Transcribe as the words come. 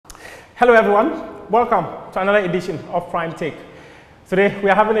Hello everyone, welcome to another edition of Prime Take. Today we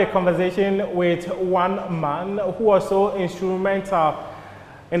are having a conversation with one man who was so instrumental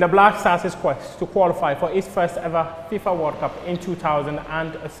in the Black Stars' quest to qualify for its first ever FIFA World Cup in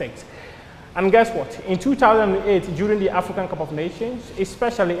 2006. And guess what? In 2008, during the African Cup of Nations,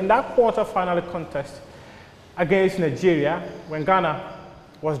 especially in that quarter-final contest against Nigeria, when Ghana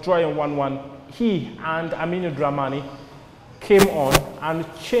was drawing 1-1, he and Aminu Dramani came on and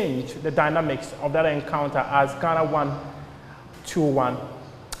changed the dynamics of that encounter as Ghana won 2-1.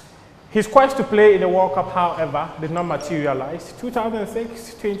 His quest to play in the World Cup, however, did not materialize.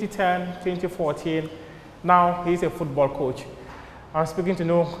 2006, 2010, 2014, now he's a football coach. I'm speaking to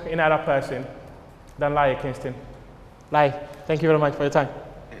no another person than Laryea Kingston. Laryea, thank you very much for your time.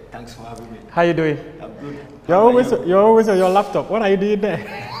 Hey, thanks for having me. How are you doing? I'm good. You're always on your laptop. What are you doing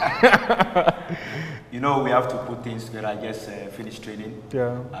there? You know, we have to put things together. I just finished training.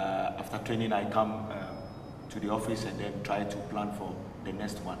 Yeah. After training, I come to the office and then try to plan for the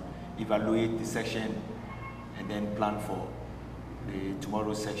next one. Evaluate the section and then plan for the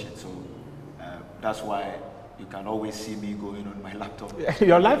tomorrow's section. So that's why you can always see me going on my laptop.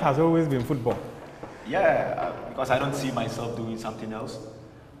 Your life has always been football. Yeah, because I don't see myself doing something else.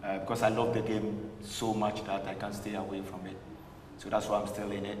 Because I love the game so much that I can't stay away from it. So that's why I'm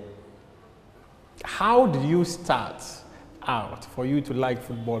still in it. How did you start out for you to like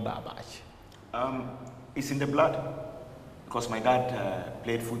football that much? It's in the blood. Because my dad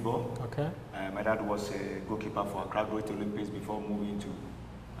played football. Okay. My dad was a goalkeeper for Accra Great Olympics before moving to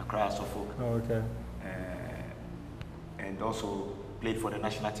Accra, Suffolk. Oh, okay. And also played for the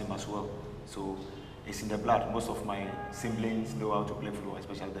national team as well. So it's in the blood. Most of my siblings know how to play football,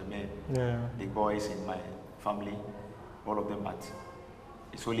 especially the men. Yeah. The boys in my family, all of them, but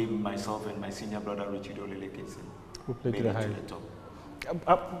it's only myself and my senior brother, Laryea Kingston, who played to made the it to high. the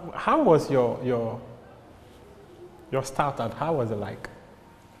top. How was your start out? How was it like?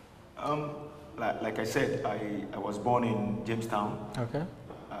 Like I said, I was born in Jamestown. Okay.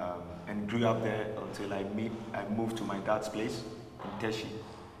 And grew up there until I moved to my dad's place in Teshi.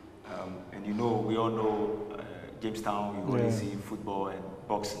 And you know, we all know Jamestown, you only see football and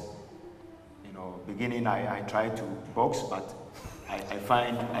boxing. You know, beginning I tried to box, but I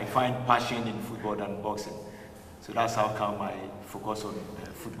find passion in football than boxing. So that's how come I focus on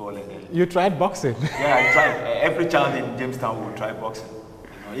football. And you tried boxing? Yeah, I tried. Every child in Jamestown will try boxing.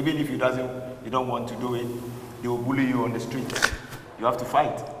 You know, even if you don't want to do it, they will bully you on the street. You have to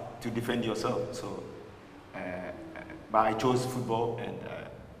fight to defend yourself. So, but I chose football and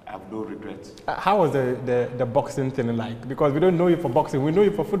I have no regrets. How was the boxing thing like? Because we don't know you for boxing, we know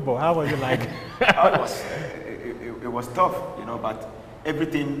you for football. How was it like? It was tough, you know, but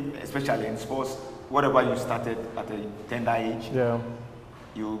everything, especially in sports, whatever you started at a tender age, yeah,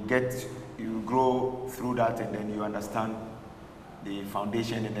 you grow through that and then you understand the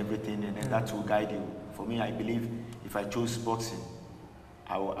foundation and everything, and then that will guide you. For me, I believe if I chose boxing,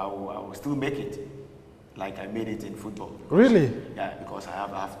 I will still make it like I made it in football. Really? Yeah, because I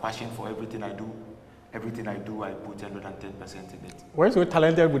have passion for everything I do. Everything I do, I put 110% in it. Were you so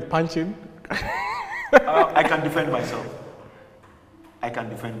talented with punching? I can defend myself. I can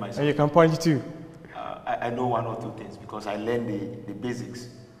defend myself. And you can punch too? I know one or two things because I learned the basics.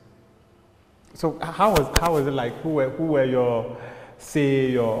 So how was it like? Who were your,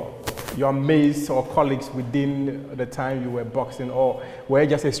 say, your mates or colleagues within the time you were boxing, or were you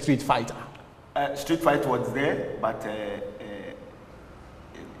just a street fighter? Street fight was there, but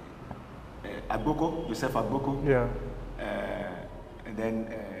Agboko, Joseph Agboko, yeah, and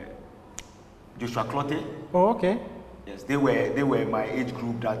then Joshua Clotte. Oh, okay. Yes, they were my age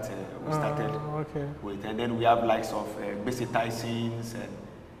group that we started with, and then we have likes of Bessie Tysons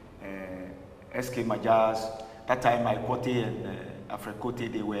and SK Majas. That time, my Kote and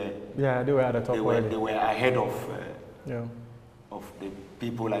Afrekote, they were at the top. They were ahead of of the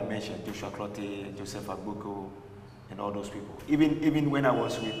people I mentioned, Joshua Clotte, Joseph Agboko, and all those people. Even when I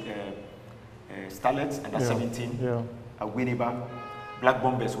was with Starlets under 17 at Winneba, Black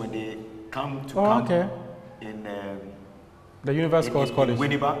Bombers, when they come to camp in the University Sports College.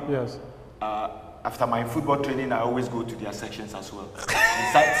 Winneba. Yes. After my football training, I always go to their sections as well.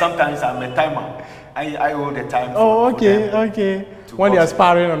 Sometimes I'm a timer. I hold the time. For them when they are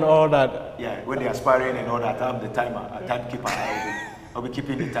sparring and all that. Yeah, when they are sparring and all that, I'm the timer, a timekeeper. I'll be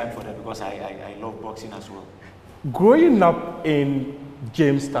keeping the time for them because I love boxing as well. Growing up in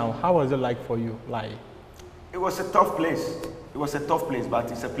Jamestown, how was it like for you? It was a tough place. It was a tough place,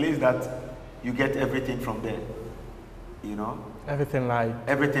 but it's a place that you get everything from there. You know? Everything like?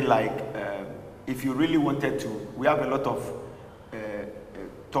 Everything like, if you really wanted to, we have a lot of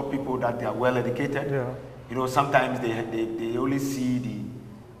top people that they are well educated. Yeah. You know, sometimes they only see the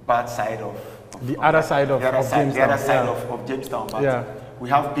bad side of the other side of Jamestown. The other side of Jamestown. But we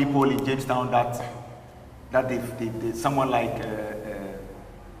have people in Jamestown that they someone like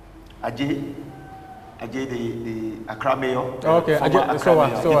Ajay, the Accra mayor. Okay,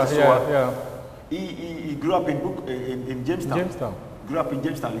 Ajay, He grew up in Jamestown. Jamestown. Grew up in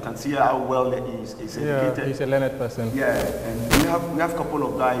Jamestown. You can see how well he's educated. Yeah, he's a learned person. Yeah, and we have a couple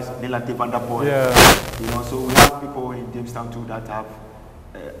of guys, Nilante Van der Boy. Yeah. You know, so we have people in Jamestown too that have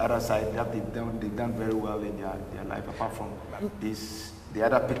other side that they've done very well in their life, apart from the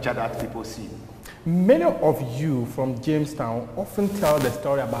other picture that people see. Many of you from Jamestown often tell the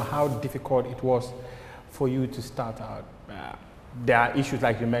story about how difficult it was for you to start out. There are issues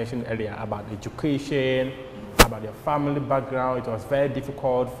like you mentioned earlier about education, about your family background. It was very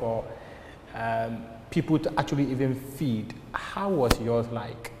difficult for people to actually even feed. How was yours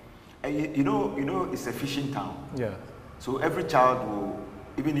like? You know, it's a fishing town. Yeah. So every child will,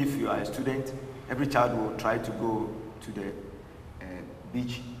 even if you are a student, every child will try to go to the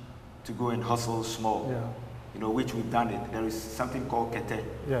beach to go and hustle small. Yeah. You know, which we've done it. There is something called kete.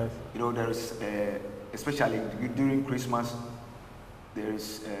 Yes. You know, there is, especially during Christmas,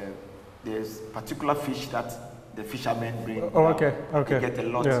 there's particular fish that the fishermen bring. Oh, okay. They get a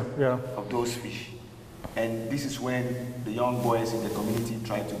lot of those fish. And this is when the young boys in the community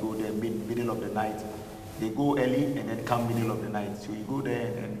try to go there middle of the night. They go early and then come middle of the night. So you go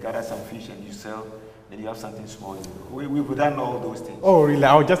there and gather some fish and you sell, then you have something small. We've done all those things. Oh, really?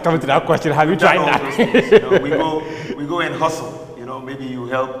 I was just coming to that question. Have you tried that? You know, we go and hustle. You know, maybe you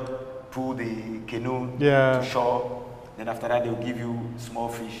help pull the canoe to shore. Then after that, they'll give you small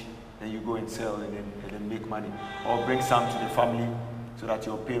fish. Then you go and sell and then make money. Or bring some to the family so that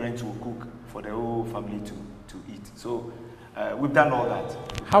your parents will cook for the whole family to eat. So we've done all that.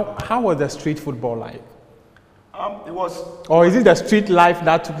 How was the street football like? It was. Or is it the street life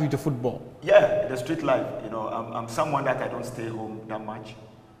that took you to football? Yeah, the street life. You know, I'm someone that I don't stay home that much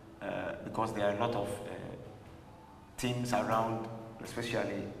because there are a lot of teams around,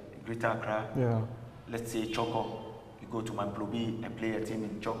 especially Greater Accra. Yeah. Let's say Choco. You go to Mamplobi and play a team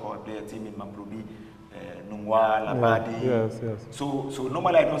in Choco. I play a team in Mamplobi, Nungwa, Labadi. Yes. So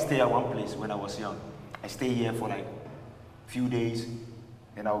normally I don't stay at one place when I was young. I stay here for like few days.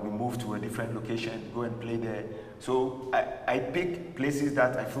 And I will be moved to a different location, go and play there. So I pick places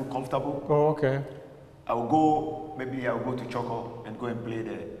that I feel comfortable. Oh, okay. Maybe I'll go to Choco and go and play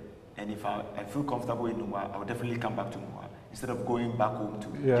there. And if I feel comfortable in Nungwa, I'll definitely come back to Nungwa instead of going back home to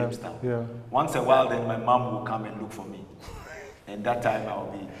Jamestown. Yeah. Once a while, then my mom will come and look for me. And that time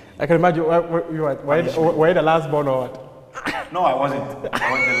I'll be... I can imagine, were you the last born or what? No, I wasn't.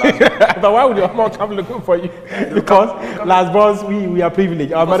 I wasn't the last one. But why would your mom come looking for you? Because last borns, we are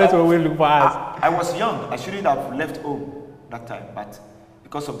privileged. Our mothers will always look for us. I was young. I shouldn't have left home that time. But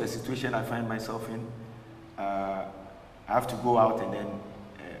because of the situation I find myself in, I have to go out and then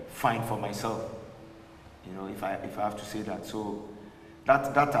find for myself. You know, if I have to say that. So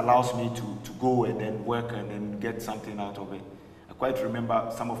that allows me to go and then work and then get something out of it. I quite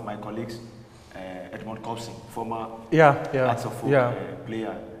remember some of my colleagues. Edmond Cobson, former Arts of Folk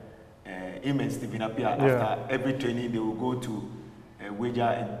player, him and Stephen Appiah, after every training they will go to Wager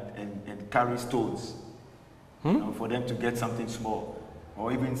and carry stones you know, for them to get something small.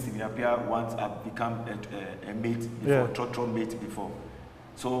 Or even Stephen Appiah once have become a mate before, trotro mate before.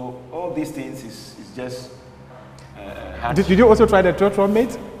 So all these things is just Did you also try the trotro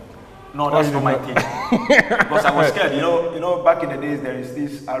mate? No, that's not my thing. Because I was scared. You know, back in the days there is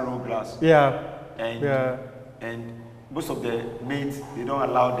this arrow glass. Yeah. And most of the mates, they don't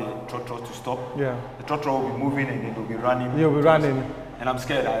allow the trotro to stop. Yeah. The trotro will be moving and then they'll be running. You'll be running. And I'm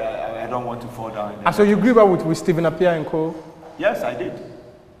scared. I don't want to fall down. So you grew up with Stephen Appiah and co? Yes, I did.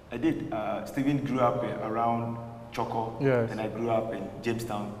 Stephen grew up around Choco. Yes. And I grew up in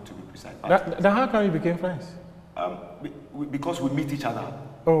Jamestown, to be precise. Then how come you became friends? Because we meet each other.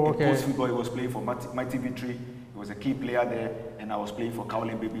 Oh, okay. In post-football, he was playing for Mighty Victory. He was a key player there. And I was playing for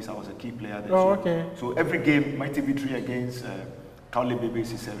Cowley Babies. I was a key player there. Oh, okay. So every game, Mighty Victory against Cowley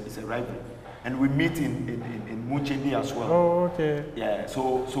Babies is a rivalry. And we meet in Muchendi as well. Oh, okay. Yeah,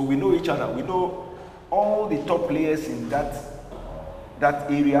 so we know each other. We know all the top players in that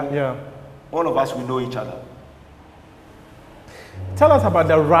area. Yeah. All of us, we know each other. Tell us about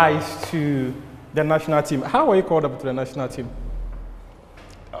the rise to the national team. How were you called up to the national team?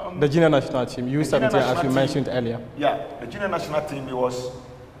 The junior national team, U17, as you mentioned earlier. Yeah, the junior national team, it was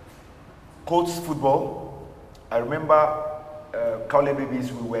coach football. I remember Cowley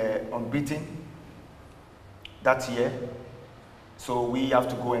Babies, we were unbeaten that year. So we have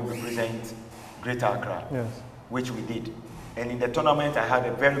to go and represent Greater Accra, which we did. And in the tournament, I had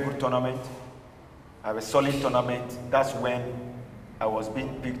a very good tournament. I have a solid tournament. That's when I was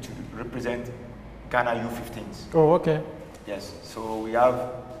being picked to represent Ghana U15s. Oh, okay. Yes. So we have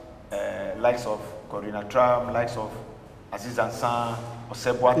likes of Corina Tram, likes of Aziz Ansah,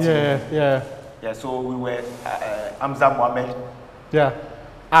 Osebwati. Yeah, so we were Hamza Mohammed. Yeah.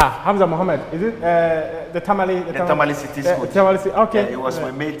 Hamza Mohammed. Is it the Tamale? The Tamale City coach. Okay. Yeah, he was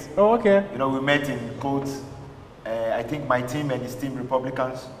my mate. Oh, okay. You know, we met in courts. I think my team and his team,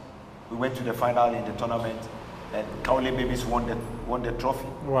 Republicans, we went to the final in the tournament, and Kaole Babies won the trophy.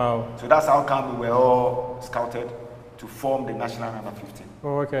 Wow. So that's how come we were all scouted to form the national under 15.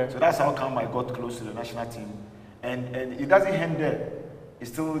 Oh, okay. So that's how come I got close to the national team. And it doesn't end there. It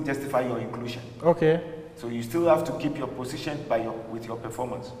still justify your inclusion. Okay. So you still have to keep your position with your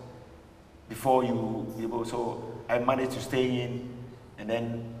performance before you be able. So I managed to stay in and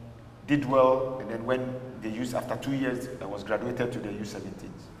then did well. And then when they used, after 2 years, I was graduated to the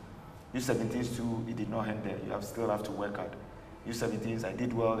U17s. U17s too, it did not end there. You still have to work hard. U17s, I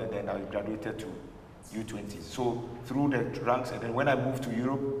did well, and then I graduated to U20s. So through the ranks, and then when I moved to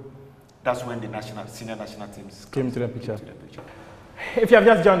Europe, that's when the senior national teams came to the picture. If you have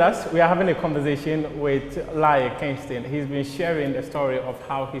just joined us, we are having a conversation with Laryea Kingston. He's been sharing the story of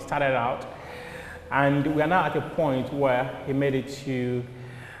how he started out, and we are now at a point where he made it to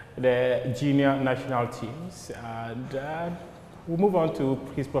the junior national teams. And we'll move on to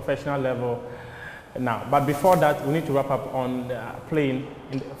his professional level now. But before that, we need to wrap up on playing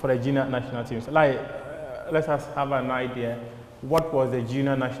for the junior national teams. Laryea, let us have an idea. What was the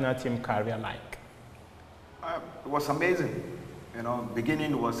junior national team career like? It was amazing. You know,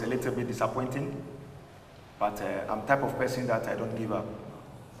 beginning was a little bit disappointing, but I'm the type of person that I don't give up.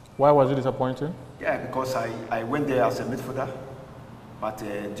 Why was it disappointing? Yeah, because I went there as a midfielder, but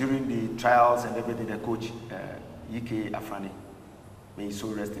during the trials and everything, the coach, Ike Afrani, may he so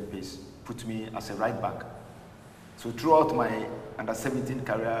rest in peace, put me as a right back. So throughout my under-17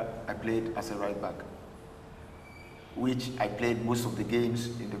 career, I played as a right back, which I played most of the games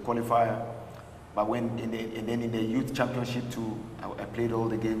in the qualifier. But when then in the youth championship too, I played all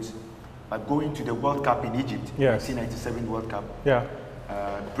the games. But going to the World Cup in Egypt, 1997 World Cup,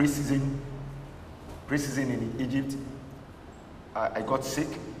 pre-season in Egypt, I got sick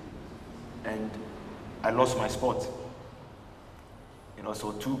and I lost my spot. You know,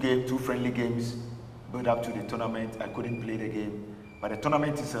 so two friendly games built up to the tournament. I couldn't play the game, but the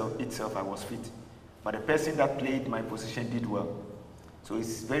tournament itself I was fit. But the person that played my position did well. So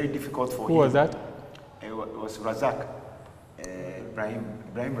it's very difficult for him. Who was that? It was Razak, Ibrahim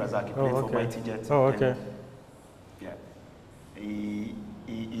Razak. He played for Mighty Jets. Oh, okay. And, yeah,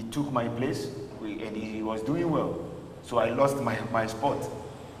 he took my place, and he was doing well. So I lost my spot.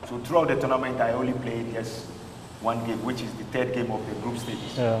 So throughout the tournament, I only played just one game, which is the third game of the group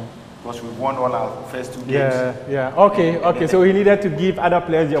stages. Yeah. Because we won all our first 2 games. Yeah. Okay. So he needed to give other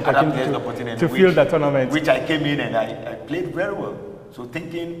players the opportunity to fill the tournament. Which I came in and I played very well. So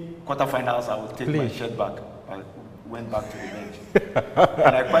thinking quarterfinals, I would take my shirt back. I went back to the bench.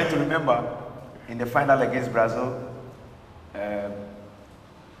 And I quite remember in the final against Brazil,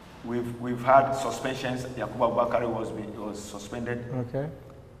 we've had suspensions. Yakubu Abubakar was suspended. Okay.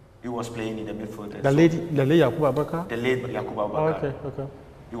 He was playing in the midfield. The late Yakubu Abubakar? The late Yakubu Abubakar. Okay.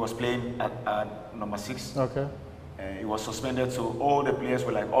 He was playing at number 6. Okay. He was suspended, so all the players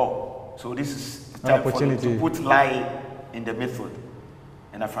were like, "Oh, so this is the time for them to put Laryea in the midfield."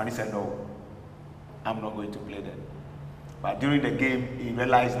 And Afrani said, "No, I'm not going to play there." But during the game, he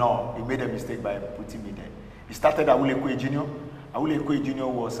realized, no, he made a mistake by putting me there. He started Awule Kwe Jr. Awule Kwe Jr.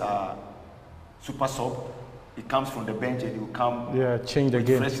 was a super sub. He comes from the bench and he will come change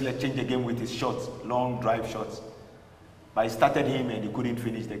the game with his shots, long drive shots. But he started him and he couldn't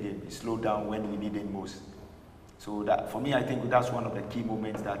finish the game. He slowed down when we needed him most. So that, for me, I think that's one of the key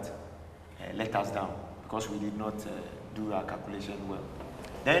moments that let us down because we did not do our calculation well.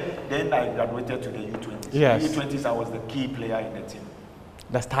 Then I graduated to the U20s. Yes. The U20s, I was the key player in the team.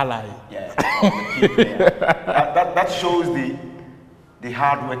 The starlight. Yeah, I was the key player. That shows the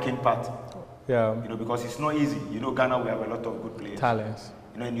hard working part. Yeah. You know, because it's not easy. You know, Ghana, we have a lot of good players. Talents.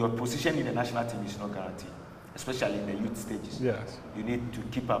 You know, and your position in the national team is not guaranteed, especially in the youth stages. Yes. You need to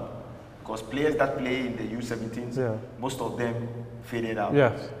keep up. Because players that play in the U17s, most of them faded out.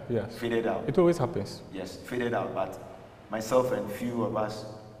 Yes. Faded out. It always happens. Yes, faded out. But myself and few of us,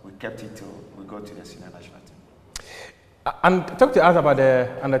 we kept it till we got to the senior national team. And talk to us about the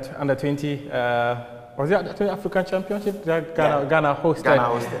under 20. Was it the African Championship that Ghana hosted? Ghana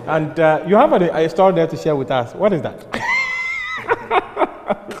hosted. And you have a story there to share with us. What is that?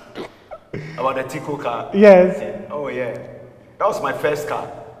 About the Tico car. Yes. And, oh yeah, that was my first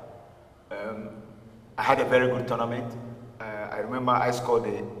car. I had a very good tournament. I remember I scored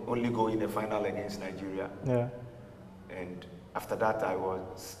the only goal in the final against Nigeria. Yeah. And after that, I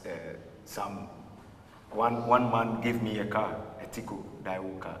was one man gave me a car, a Tico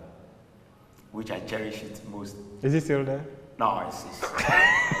Daewoo car, which I cherish it most. Is it still there? No, I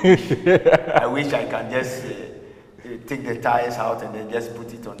wish I can just take the tires out and then just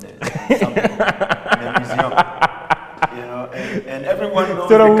put it on the in the museum. You know, and everyone knows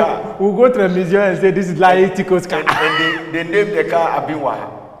the car. We'll go to the museum and say this is Laryea Tico's car. And they named the car Abinwaha.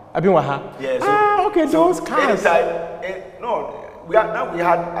 Abinwaha? Yeah. So, okay, so those cars. Now we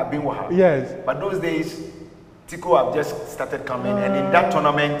had Abinwaha. Yes. But those days, Tico have just started coming, and in that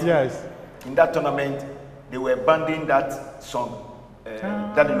tournament, they were banding that song,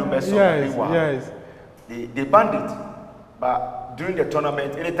 that Lumbe song, Abinwaha. Yes. They banned it, but during the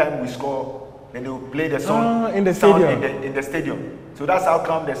tournament, anytime we score, then they will play the song in the stadium. In the stadium. So that's how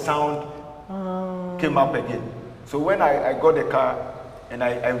come the sound came up again. So when I got the car and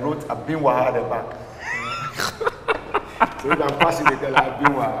I wrote Abinwaha at the back. So you can pass it, they tell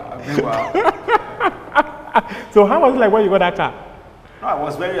Abinwaha. So how was it like when you got that car? No, I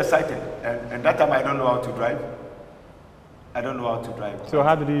was very excited, and that time I don't know how to drive. So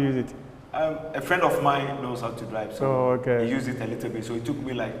how did you use it? A friend of mine knows how to drive, so he used it a little bit. So it took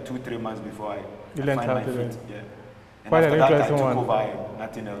me like 2-3 months before I find my feet. Yeah. And Quite after that, I took one. over and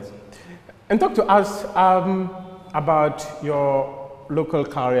nothing else. And talk to us about your local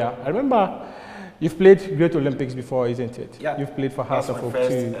career. I remember you've played Great Olympics before, isn't it? Yeah. You've played for House of Oak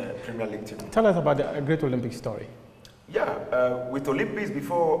too. Premier League team. Tell us about the Great Olympics story. Yeah, with Olympics,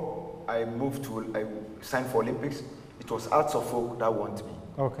 before I signed for Olympics, it was Hearts of Oak that wanted me.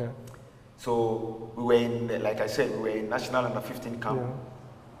 Okay. So we were in, like I said, we were in National Under-15 camp,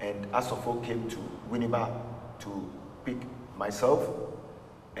 and Hearts of Oak came to Winneba to pick myself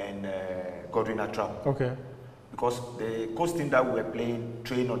and Godwin Atram. Okay. Because the coach team that we were playing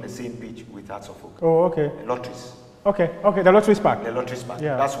trained on the same pitch with Hearts of Oak. Oh, okay. Lotteries. Okay, the Lotteries Park. The Lotteries Park.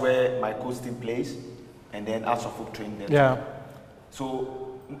 Yeah. That's where my coach team plays, and then Hearts of Oak trained there. Yeah. So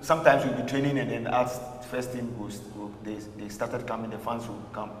sometimes we'll be training, and then Hearts first team they started coming, the fans will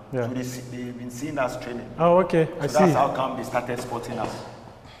come. Yeah. So they've been seeing us training. Oh, okay. So that's how come they started spotting us.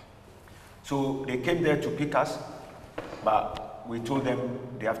 So they came there to pick us, but we told them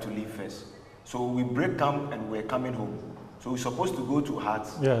they have to leave first. So we break camp and we're coming home. So we're supposed to go to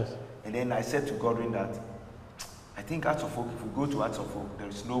Hearts. Yes. And then I said to Godwin that I think Hearts of Oak, if we go to Hearts of Oak, there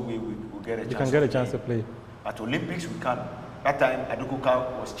is no way we will get a chance. You can get a chance to play. At Olympics we can. That time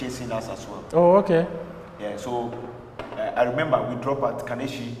Adukuka was chasing us as well. Oh, okay. Yeah, so I remember we dropped at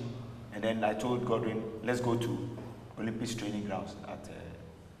Kaneshi, and then I told Godwin, let's go to Olympics training grounds at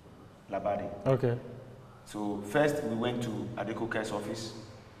Labadi. Okay. So first we went to Adekoka's office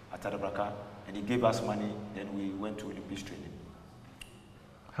at Adabraka, and he gave us money. Then we went to Olympics training.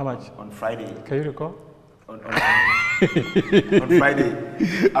 How much? On Friday. Can you recall? On Friday.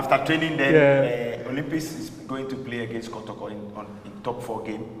 After training, then Olympics is going to play against Kotoko in top 4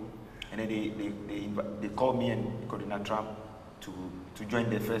 game. And then they called me and Godwin Trump to join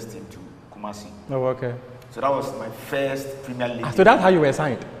the first team to Kumasi. Oh, okay. So that was my first Premier League. So that's how you were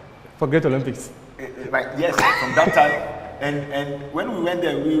signed for Great Olympics? Yes, from that time. And when we went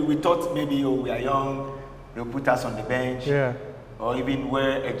there, we thought maybe we are young, they'll put us on the bench. Yeah. Or even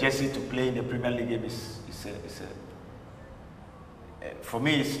wear a jersey to play in the Premier League game for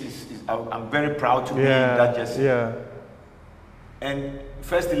me, I'm very proud to be in that jersey. Yeah. And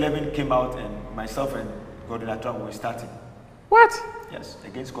first 11 came out, and myself and Godwin Atram were starting. What? Yes,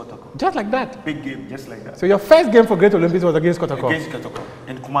 against Kotoko. Just like that? Big game, just like that. So your first game for Great Olympics was against Kotoko? Against Kotoko,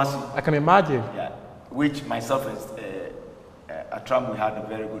 in Kumasi. I can imagine. Yeah, which myself and Atram, we had a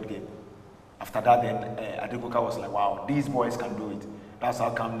very good game. After that, then Adekoka was like, wow, these boys can do it. That's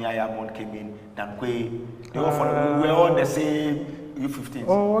how come Niayamon came in, Dankwe. We were all the same U15s.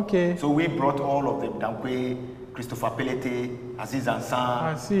 Oh, okay. So we brought all of them, Dankwe, Christopher Pelete, Aziz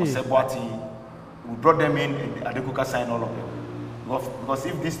Ansan, Osebwati. We brought them in, and Adekoka signed all of them. Because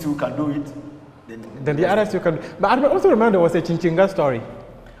if these two can do it, then the others two can. But I also remember there was a Chinchinga story.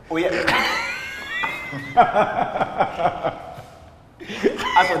 Oh, yeah.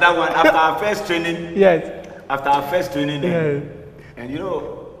 After that one, after our first training, yes. After our first training, and you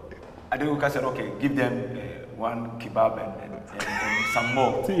know, Adekoka said, okay, give them one kebab and some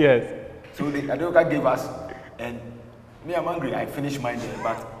more. Yes. So Adekoka gave us, and me, I'm hungry. I finished mine there,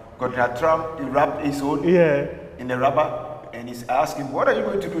 but Godwin Trump, he wrapped his own in the rubber, and I asked him, what are you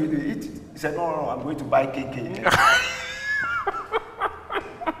going to do with it? He said, no, I'm going to buy KK.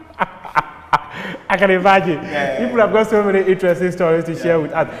 I can imagine. Yeah. People have got so many interesting stories to share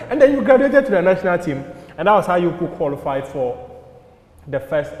with us. And then you graduated to the national team, and that was how you could qualify for the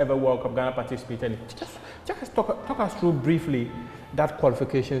first ever World Cup Ghana participated in. Just talk us through briefly that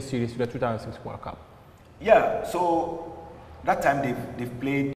qualification series to the 2006 World Cup. Yeah, so that time they've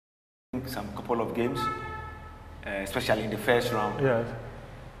played some couple of games, especially in the first round. Yes.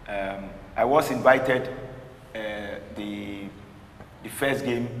 I was invited the first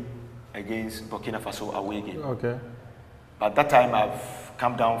game against Burkina Faso away game. Okay. But that time I've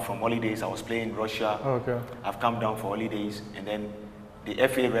come down from holidays. I was playing in Russia. Okay. I've come down for holidays, and then the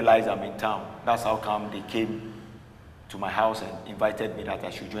FA realized I'm in town. That's how come they came to my house and invited me that I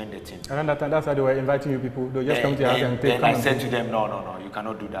should join the team. And that's how they were inviting you people. They just come to your house and take. Then I said to them, no, you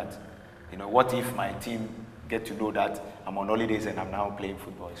cannot do that. You know, what if my team get to know that I'm on holidays and I'm now playing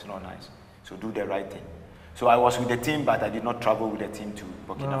football? It's not nice. So do the right thing. So I was with the team, but I did not travel with the team to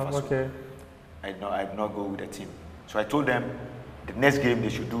Burkina Faso. Okay. I did not go with the team. So I told them the next game they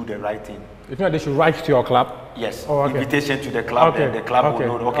should do the right thing. You think they should write to your club? Yes. Oh, okay. Invitation to the club, and the club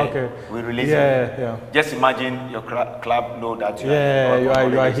will know. Okay. We release it. Yeah. Just imagine your club know that you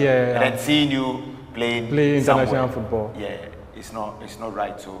are here, and then seeing you playing international football. Yeah, it's not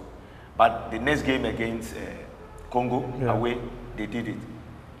right. So, but the next game against Congo away, they did it.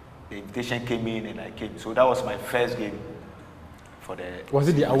 The invitation came in and I came. So that was my first game for the. Was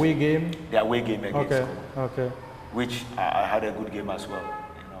it the away game? The away game against Congo. Okay. Which I had a good game as well.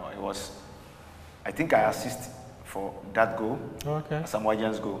 You know, it was. I think I assist for that goal. Okay.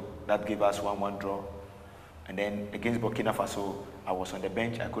 Samoa's goal that gave us 1-1 draw. And then against Burkina Faso, I was on the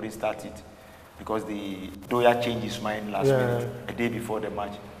bench. I couldn't start it because the Doya changed his mind last minute, a day before the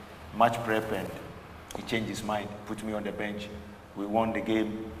match prep, and he changed his mind, put me on the bench. We won the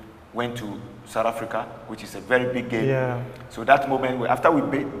game. Went to South Africa, which is a very big game. Yeah. So that moment, after we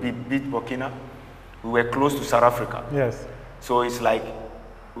beat Burkina, we were close to South Africa. Yes. So it's like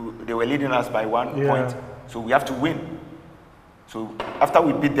they were leading us by 1 point. So we have to win. So after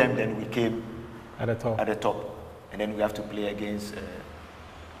we beat them, then we came at the top. And then we have to play against.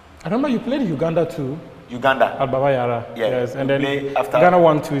 I remember you played Uganda too. Uganda. At Baba Yara. Yeah. Yes. And then Ghana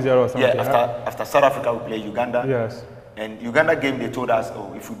won 2-0 or something. Yeah. After South Africa, we play Uganda. Yes. And Uganda game, they told us,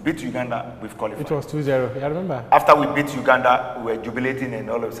 oh, if we beat Uganda, we've qualified. It was 2-0, I remember. After we beat Uganda, we were jubilating, and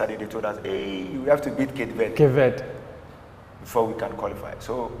all of a sudden they told us, hey, we have to beat Cape Verde before we can qualify.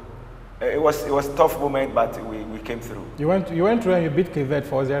 So it was a tough moment, but we came through. You went through and you beat Cape Verde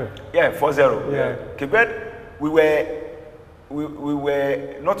 4-0. Yeah, 4-0. Yeah. Cape Verde, we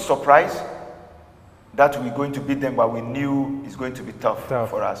were not surprised that we're going to beat them, but we knew it's going to be tough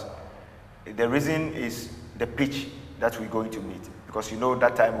for us. The reason is the pitch that we're going to meet, because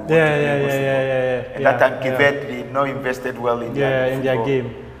that time we want to play and that time Cape Verde did not invested well in their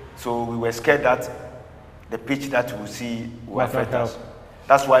game, so we were scared that the pitch that we see will affect us.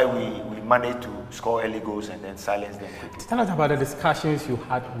 That's why we managed to score early goals and then silence them quickly. Tell us about the discussions you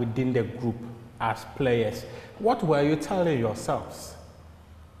had within the group as players. What were you telling yourselves?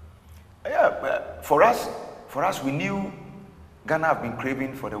 Yeah, for us, we knew Ghana have been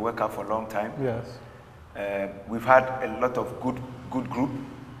craving for the World Cup for a long time. Yes. We've had a lot of good group,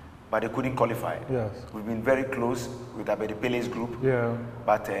 but they couldn't qualify. Yes. We've been very close with Abedi Pele's group,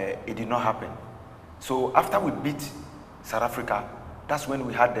 but it did not happen. So after we beat South Africa, that's when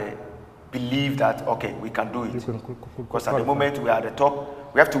we had the belief that, okay, we can do it. Because at the moment we are at the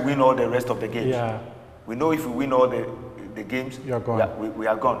top, we have to win all the rest of the games. Yeah. We know if we win all the games, we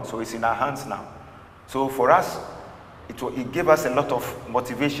are gone. So it's in our hands now. So for us, it gave us a lot of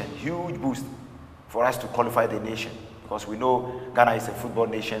motivation, huge boost for us to qualify the nation, because we know Ghana is a football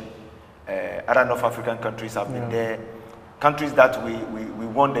nation. Other North African countries have been there. Countries that we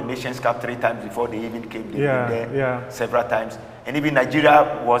won the Nations Cup 3 times before they even came. They've been there several times. And even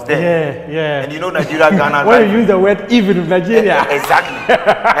Nigeria was there. And Nigeria, Ghana. When you use the word even Nigeria. Exactly.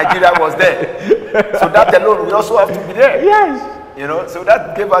 Nigeria was there. So that alone, we also have to be there. Yes. So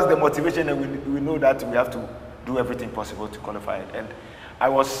that gave us the motivation, and we know that we have to do everything possible to qualify it. And I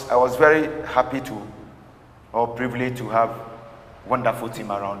was very happy or privileged to have wonderful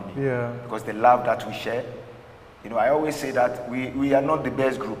team around me. Because the love that we share. I always say that we are not the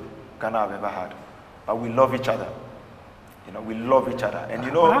best group Ghana have ever had, but we love each other. We love each other. And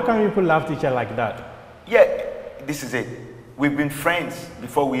how can people love each other like that? Yeah, this is it. We've been friends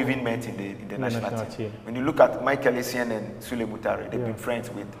before we even met in the national team. When you look at Michael Essien and Sule Mutare, they've been friends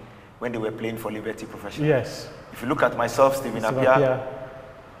when they were playing for Liberty Professional. Yes. If you look at myself, Stephen Appiah,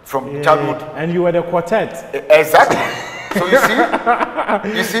 from childhood. And you were the quartet. Exactly. So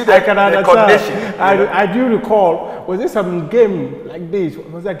you see I can the understand. condition. I do recall, was there some game like this,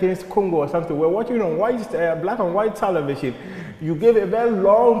 was it against Congo or something, we're watching on white, black and white television, you gave a very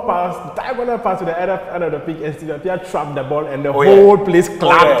long pass, diagonal pass to the other end of the pitch, and Steve Appiah trapped the ball and the whole place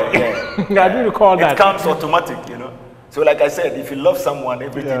clapped. I do recall that. It comes automatic, you know. So like I said, if you love someone,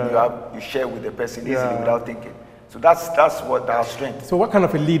 everything you share with the person easily without thinking. So that's what our strength. So what kind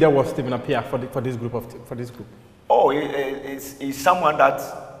of a leader was Stephen Appiah for this group? Oh, he's someone that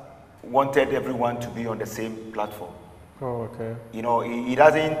wanted everyone to be on the same platform. Oh, okay. You know, he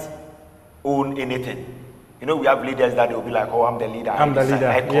doesn't own anything. You know, we have leaders that will be like, oh, I'm the leader. I'm the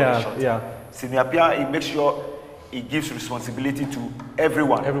leader. Yeah. Stephen Appiah, he makes sure he gives responsibility to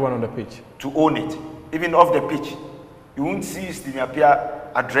everyone. Everyone on the pitch. To own it, even off the pitch. You won't see Stephen Appiah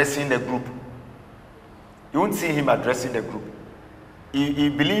addressing the group. You won't see him addressing the group. He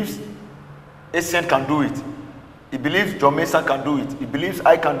believes Essien can do it. He believes John Mensah can do it. He believes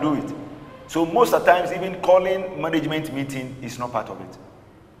I can do it. So most of the times, even calling management meeting is not part of it.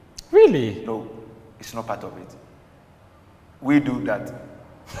 Really? No, it's not part of it. We do that.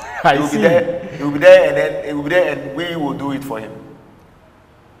 I He see. will be there, and then he will be there, and we will do it for him.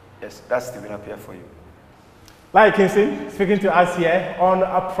 Yes, that's Stephen Appiah for you. Laryea Kingston speaking to us here on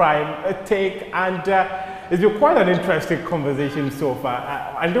a Prime Take, and it's been quite an interesting conversation so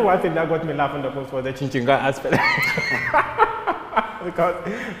far. I know one thing that got me laughing the most was the Chinchinga aspect. Because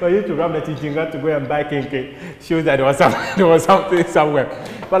for you to grab the Chinchinga to go and buy Kinky shows that there was something somewhere.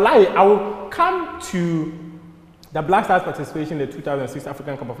 But Laryea, I will come to the Black Stars participation in the 2006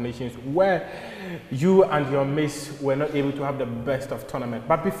 African Cup of Nations, where you and your mates were not able to have the best of tournament.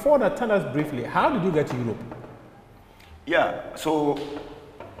 But before that, tell us briefly, how did you get to Europe? Yeah, so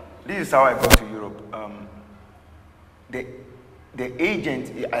this is how I got to Europe. The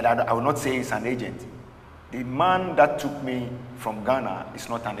agent, and I will not say it's an agent. The man that took me from Ghana is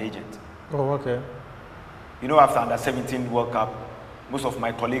not an agent. Oh, okay. You know, after under 17 World Cup, most of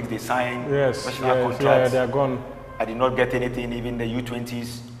my colleagues, they signed professional contracts. Yeah, they are gone. I did not get anything, even the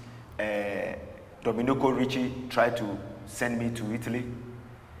U20s. Domenico Ricci tried to send me to Italy.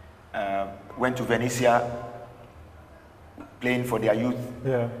 Went to Venezia, playing for their youth.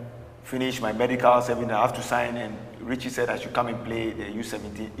 Yeah. Finished my medicals, everything I have to sign, and Richie said I should come and play the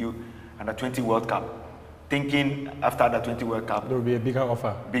U17, under 20 World Cup. Thinking after the 20 World Cup, there will be a bigger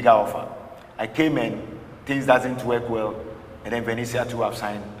offer. Bigger offer. I came and things doesn't work well, and then Venezia too have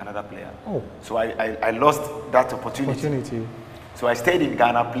signed another player. Oh. So I lost that opportunity. So I stayed in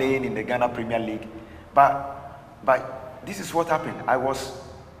Ghana, playing in the Ghana Premier League. But this is what happened.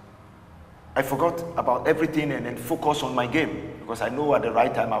 I forgot about everything and then focused on my game, because I know at the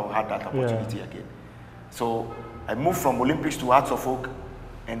right time I will have that opportunity again. So I moved from Olympics to Hearts of Oak,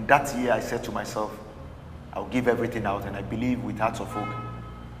 and that year I said to myself, I'll give everything out, and I believe with Hearts of Oak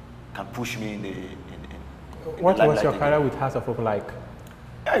can push me in the What was your career with Hearts of Oak like?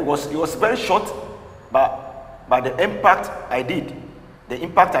 Yeah, it was very short, but the impact I did, the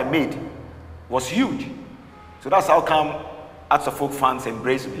impact I made was huge. So that's how come Hearts of Oak fans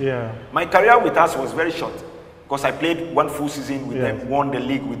embraced me. Yeah. My career with us was very short, because I played one full season with them, won the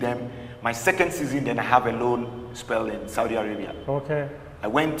league with them. My second season, then I have a loan spell in Saudi Arabia. Okay. I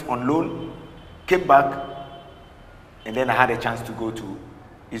went on loan, came back, and then I had a chance to go to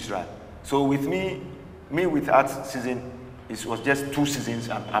Israel. So with me with Hearts season, it was just 2 seasons,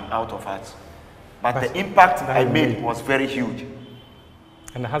 I'm out of Hearts. But the impact I made was very huge.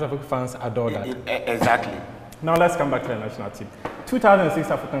 And the Hearts of Oak fans adore that. Exactly. Now let's come back to the national team. 2006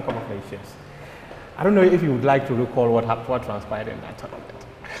 African Cup of Nations. I don't know if you would like to recall what transpired in that tournament.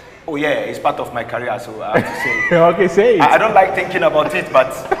 Oh yeah, it's part of my career, so I have to say it. Okay, say it. I don't like thinking about it,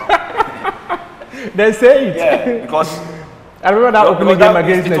 but then say it. Yeah, because I remember that opening game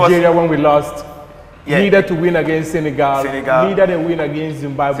against Nigeria when we lost. Yeah. Needed to win against Senegal. Needed a win against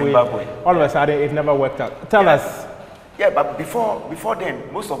Zimbabwe. All of a sudden, it never worked out. Tell us. Yeah, but before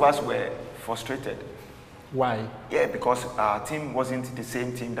then, most of us were frustrated. Why? Yeah, because our team wasn't the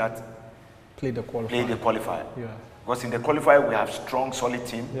same team that played the qualifier. Yeah. Because in the qualifier, we have strong, solid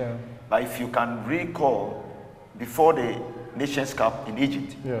team. Yeah. But if you can recall, before the Nations Cup in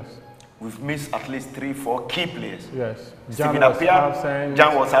Egypt, yes, we've missed at least 3-4 key players. Yes. Jan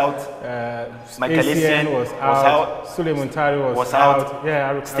was out. Michael Essien was out. Suleiman Tari was out.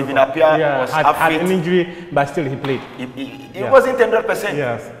 Yeah, Stephen Appiah had an injury, but still he played. It wasn't 100%.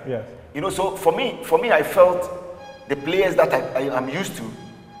 Yes, yes. You know, so for me, I felt the players that I'm used to,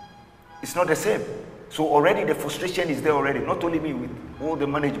 it's not the same. So already the frustration is there already. Not only me, with all the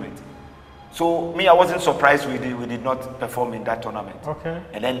management. So I wasn't surprised we did not perform in that tournament. Okay.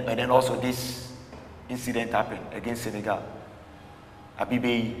 And then also this incident happened against Senegal.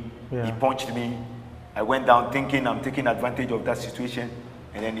 Abibe, Yeah. he punched me. I went down thinking I'm taking advantage of that situation,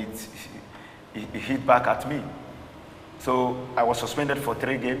 and then it hit back at me. So I was suspended for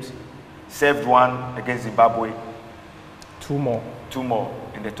 3 games, served 1 against Zimbabwe. 2 more. 2 more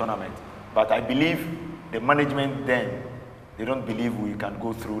in the tournament. But I believe the management then, they don't believe we can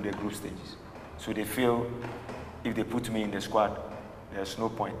go through the group stages. So they feel if they put me in the squad, there's no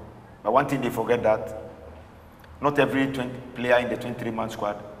point. But one thing they forget that not every player in the 23-man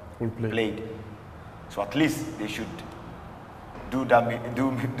squad played. So at least they should do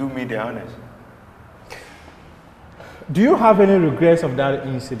me the honors. Do you have any regrets of that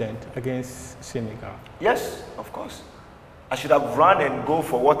incident against Senegal? Yes, of course. I should have run and go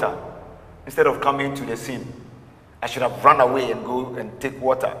for water instead of coming to the scene. I should have run away and go and take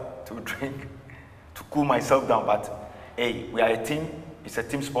water to drink, to cool myself down. But hey, we are a team. It's a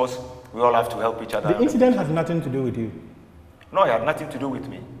team sport. We all have to help each other. The incident has nothing to do with you. No, it had nothing to do with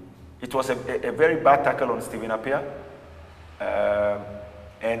me. It was a very bad tackle on Stephen Appiah.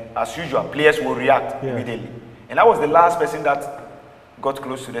 And as usual, players will react immediately. And I was the last person that got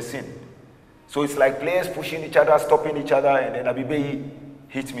close to the scene. So it's like players pushing each other, stopping each other, and then Abibe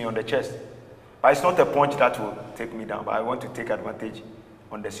hit me on the chest. But it's not a punch that will take me down, but I want to take advantage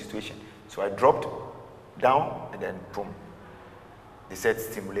on the situation. So I dropped down, and then boom. They said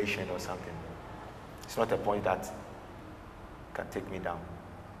stimulation or something. It's not a point that can take me down.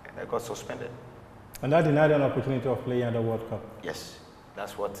 And I got suspended. And that denied an opportunity of playing at the World Cup? Yes,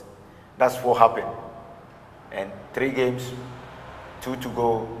 that's what happened. And 3 games, 2 to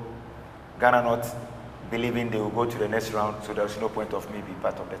go, Ghana not believing they will go to the next round, so there's no point of me being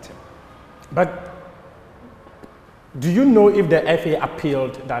part of the team. But do you know if the FA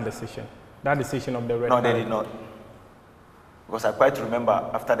appealed that decision of the red card? No, they did not. Because I quite remember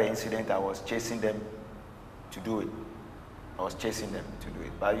after the incident, I was chasing them to do it. I was chasing them to do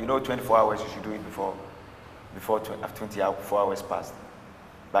it. But you know, 24 hours, you should do it before 24 hours passed.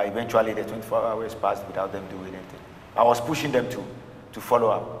 But eventually, the 24 hours passed without them doing anything. I was pushing them to follow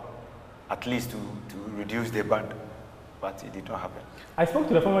up, at least to reduce the ban, but it did not happen. I spoke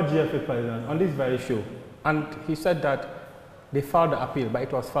to the former GFA president on this very show, and he said that they filed the appeal, but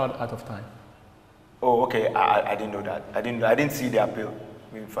it was filed out of time. Oh, okay. I didn't know that. I didn't see the appeal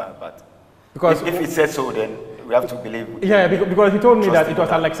being filed, but because if it said so, then we have to believe. Yeah, because he told me that it was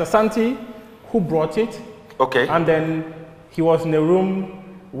Alex Asante who brought it. Okay. And then he was in a room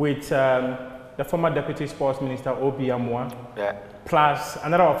with the former Deputy Sports Minister, Obi Amwa, plus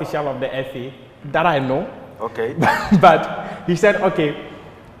another official of the FA that I know. Okay. But he said, okay,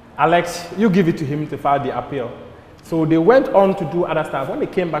 Alex, you give it to him to file the appeal. So they went on to do other stuff. When they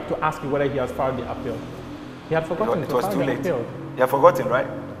came back to ask me whether he has filed the appeal, he had forgotten. It was too late. You have forgotten, right?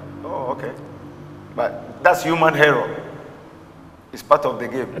 Oh, okay. But that's human error. It's part of the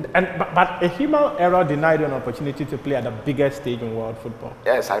game. But a human error denied you an opportunity to play at the biggest stage in world football.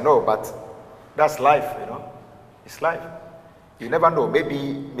 Yes, I know, but that's life, you know. It's life. You never know.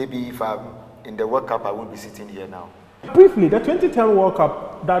 Maybe if I'm in the World Cup, I won't be sitting here now. Briefly, the 2010 World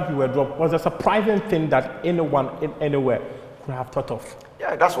Cup that you were dropped was a surprising thing that anyone anywhere could have thought of.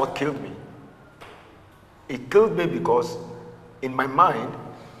 Yeah, that's what killed me. It killed me because in my mind,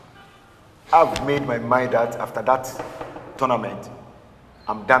 I've made my mind that after that tournament,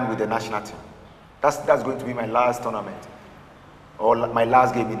 I'm done with the national team. That's going to be my last tournament or my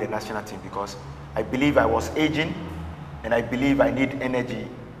last game in the national team because I believe I was aging and I believe I need energy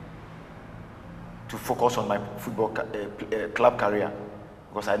to focus on my football club career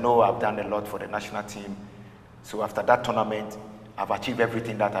because I know I've done a lot for the national team. So after that tournament, I've achieved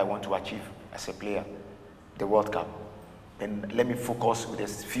everything that I want to achieve as a player, the World Cup. Then let me focus with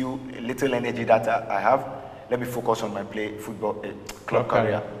this few little energy that I have. Let me focus on my football club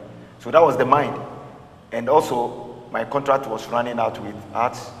career. So that was the mind. And also, my contract was running out with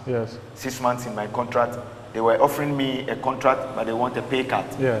Hearts. Yes. 6 months in my contract. They were offering me a contract, but they want a pay cut.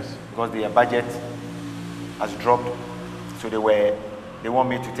 Yes. Because their budget has dropped. So they want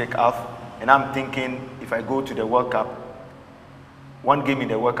me to take half. And I'm thinking, if I go to the World Cup, one game in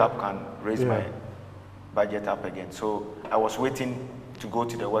the World Cup can raise my budget up again. So I was waiting to go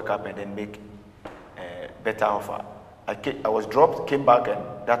to the World Cup and then make a better offer. I was dropped, came back, and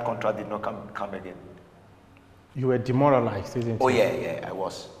that contract did not come again. You were demoralized, isn't it? Oh yeah, I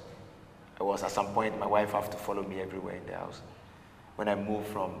was. At some point, my wife had to follow me everywhere in the house. When I moved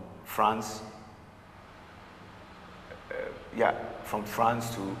from France, from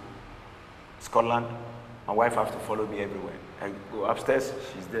France to Scotland, my wife had to follow me everywhere. I go upstairs,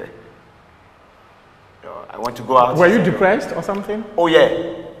 she's there. I want to go out. Were you depressed or something? Oh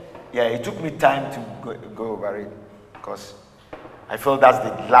yeah. Yeah, it took me time to go over it because I felt that's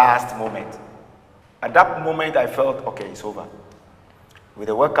the last moment. At that moment, I felt, okay, it's over. With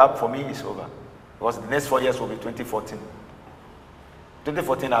the World Cup, for me, it's over. Because the next 4 years will be 2014.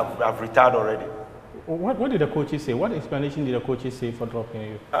 2014, I've retired already. What did the coaches say? What explanation did the coaches say for dropping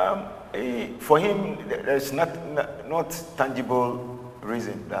you? For him, there's not tangible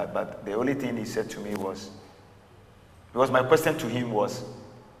reason, but the only thing he said to me was, because my question to him was,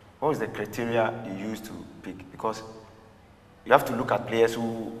 what was the criteria you used to pick? Because you have to look at players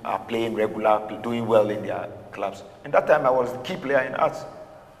who are playing regular, doing well in their clubs. And that time I was the key player in arts.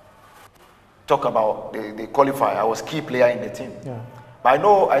 Talk about the qualifier, I was key player in the team. Yeah. But I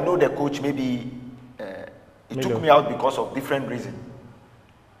know the coach maybe he took me out because of different reasons.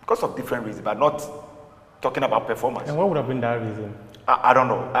 Because of different reasons, but not talking about performance. And what would have been that reason? I don't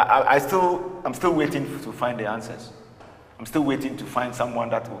know. I'm still waiting to find the answers. I'm still waiting to find someone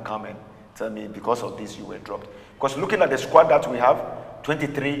that will come and tell me because of this you were dropped. Because looking at the squad that we have,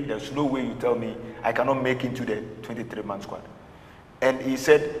 23, there's no way you tell me I cannot make into the 23-man squad. And he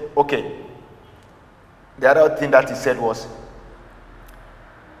said, okay. The other thing that he said was,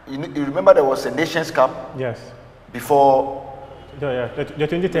 you remember there was a Nations Cup? Yes. Before? The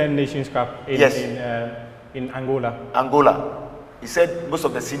 2010 Nations Cup in Angola. Angola. He said most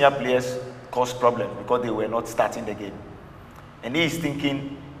of the senior players caused problems because they were not starting the game. And he is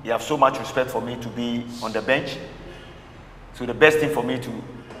thinking, you have so much respect for me to be on the bench. So the best thing for me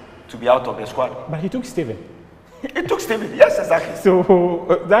to be out of the squad. But he took Steven. He took Steven, yes, exactly.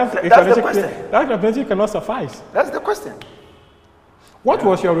 So that's the question. That explanation cannot suffice. That's the question. What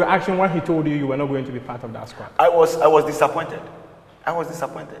was your reaction when he told you were not going to be part of that squad? I was disappointed. I was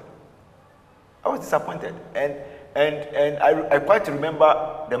disappointed. And I quite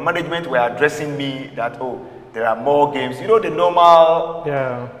remember the management were addressing me that, oh, there are more games. You know, the normal...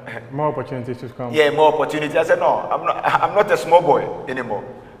 Yeah, more opportunities to come. Yeah, more opportunities. I said, no, I'm not a small boy anymore.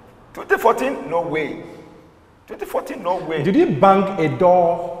 2014, no way. 2014, no way. Did you bang a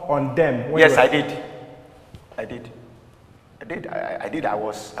door on them? Yes, I did. I did. I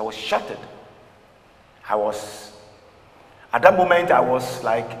was shattered. At that moment, I was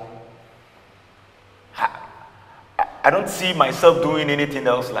like, I don't see myself doing anything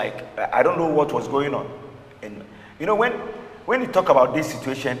else. Like, I don't know what was going on. And you know, when you talk about this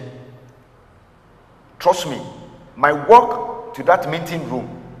situation, trust me, my walk to that meeting room,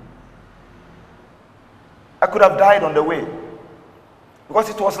 I could have died on the way. Because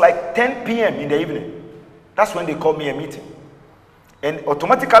it was like 10 p.m. in the evening. That's when they called me a meeting. And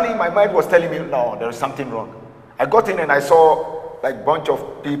automatically my mind was telling me, no, there is something wrong. I got in and I saw like a bunch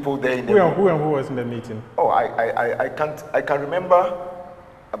of people there in the room. Who was in the meeting? Oh, I can remember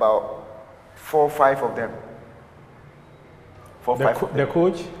about 4 or 5 of them. 4 or 5 of them. The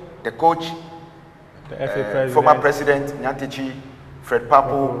coach? The coach, the FA president. Former president, Nyantichi, Fred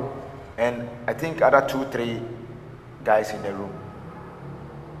Papu, and I think other 2, 3 guys in the room.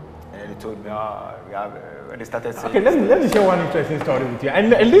 And they told me, we have, when they started saying... Okay, let me share one interesting story with you.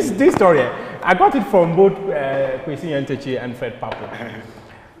 And this story, I got it from both Kwesi Nyantichi and Fred Papu.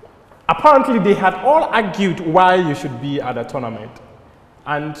 Apparently, they had all argued why you should be at the tournament.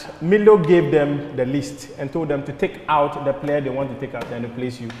 And Milo gave them the list and told them to take out the player they want to take out and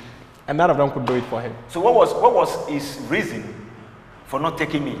replace you. And none of them could do it for him. So what was his reason for not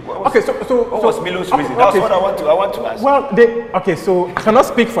taking me? What was Milo's reason? That's what I want to ask. Well, so I cannot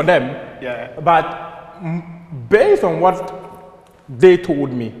speak for them. Yeah. But based on what they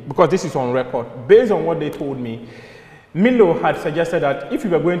told me, because this is on record, based on what they told me, Milo had suggested that if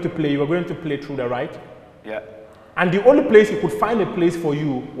you were going to play, you were going to play through the right. Yeah. And the only place he could find a place for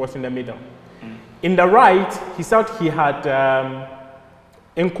you was in the middle. In the right, he said he had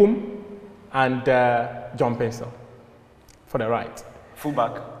Nkum and John Pencil for the right.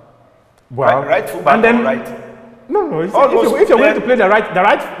 Fullback. Well, right fullback and then, or right? No. If you're going to play the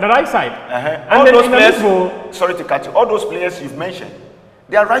right side. And all those players, sorry to cut you, all those players you've mentioned,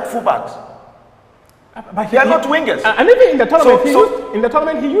 they are right fullbacks. They are not wingers. And even in the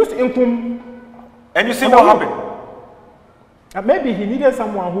tournament, he used Nkum. And you see what happened? Maybe he needed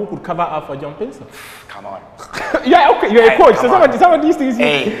someone who could cover up for John Pencil. Come on. Yeah, okay, you're a coach. So some of these things you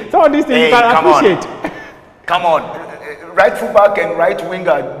can appreciate. Come on. Right fullback and right wing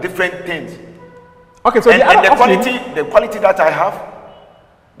are different things. Okay, so the quality that I have,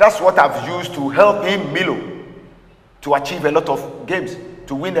 that's what I've used to help him, Milo, to achieve a lot of games,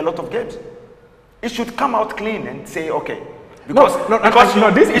 to win a lot of games. It should come out clean and say, okay. Because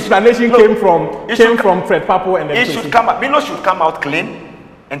this explanation came from Fred Papu and Milo should come out clean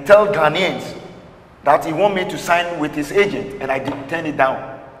and tell Ghanaians that he want me to sign with his agent, and I did turn it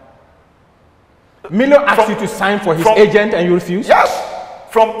down. Milo asked you to sign for his agent and you refused? Yes.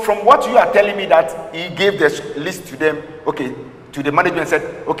 From what you are telling me that he gave the list to them, okay, to the management and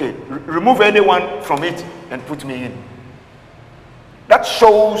said, okay, remove anyone from it and put me in. That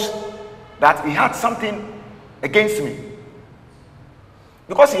shows that he had something against me.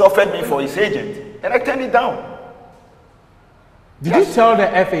 Because he offered me for his agent and I turned it down. Did you tell the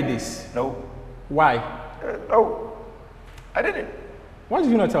FA this? No. Why? No, I didn't. Why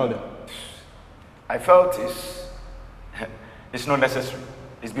did you not tell them? I felt it's not necessary.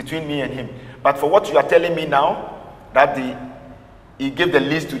 It's between me and him. But for what you are telling me now, that he gave the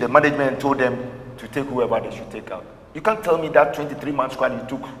list to the management and told them to take whoever they should take out. You can't tell me that 23-man squad you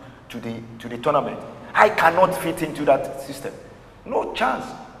took to the tournament. I cannot fit into that system. No chance.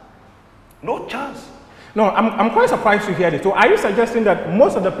 No chance. No, I'm quite surprised to hear this. So are you suggesting that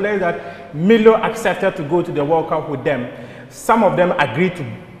most of the players that Milo accepted to go to the World Cup with them, some of them agreed to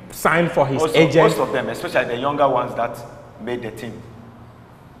sign for his agent? Most of them, especially the younger ones that made the team.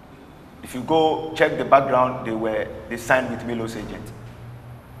 If you go check the background, they signed with Milo's agent.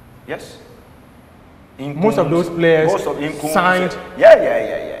 Yes. Most of those players signed?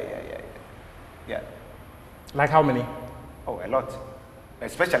 Yeah. Like how many? Oh, a lot.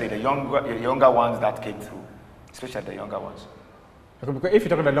 Especially the younger ones that came through. Especially the younger ones. Okay, because if you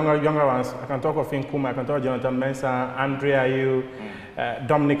talk about the younger ones, I can talk of Nkrumah, I can talk of Jonathan Mensah, Andrea Ayew,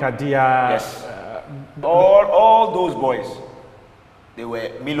 Dominic Adia. Yes. All those boys, they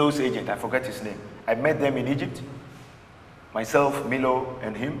were Milo's agent. I forget his name. I met them in Egypt. Myself, Milo,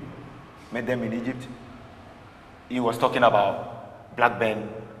 and him met them in Egypt. He was talking about Blackburn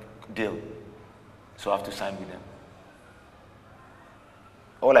deal. So I have to sign with them.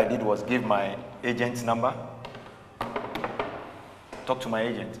 All I did was give my agent's number, talk to my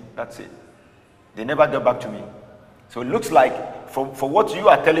agent, that's it. They never got back to me. So it looks like, for what you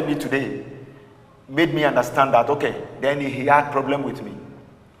are telling me today, made me understand that, okay, then he had problem with me.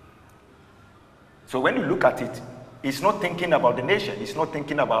 So when you look at it, he's not thinking about the nation, he's not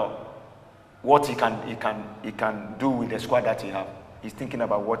thinking about what he can do with the squad that he have. He's thinking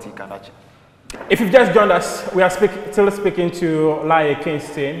about what he can achieve. If you've just joined us, we are still speaking to Laryea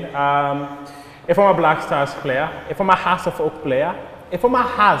Kingston, a former Black Stars player, a former Hearts of Oak player, a former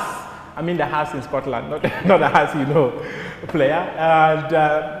Hearts, I mean the Hearts in Scotland, not the Hearts you know, player.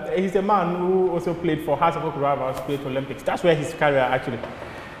 And he's a man who also played for Hearts of Oak Rivals, played for Olympics. That's where his career actually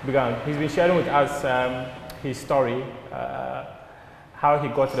began. He's been sharing with us his story, how he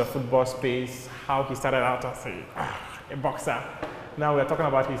got to the football space, how he started out as a boxer. Now we're talking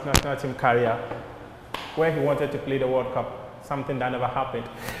about his national team career, where he wanted to play the World Cup, something that never happened.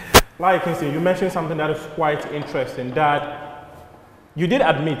 Laryea Kingston, you mentioned something that is quite interesting, that you did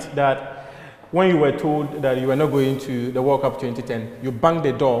admit that when you were told that you were not going to the World Cup 2010, you banged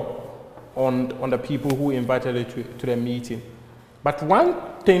the door on the people who invited you to the meeting. But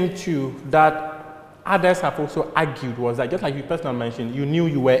one thing too that others have also argued was that, just like you personally mentioned, you knew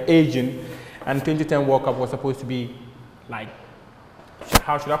you were aging and 2010 World Cup was supposed to be like,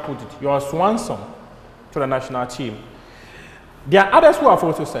 how should I put it, your swan song to the national team. There are others who have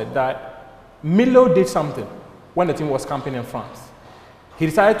also said that Milo did something when the team was camping in France. He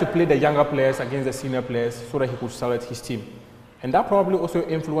decided to play the younger players against the senior players so that he could select his team. And that probably also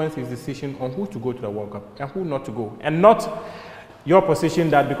influenced his decision on who to go to the World Cup and who not to go. And not your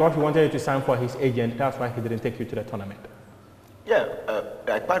position that because he wanted you to sign for his agent, that's why he didn't take you to the tournament. Yeah,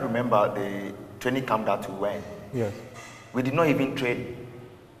 I quite remember the training camp that we went. Yes. We did not even train.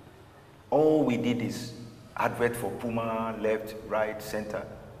 All we did is advert for Puma, left, right, center.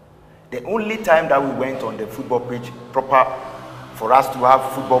 The only time that we went on the football pitch proper for us to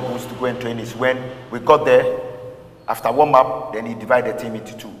have football boots to go and train is when we got there. After warm-up, then he divided the team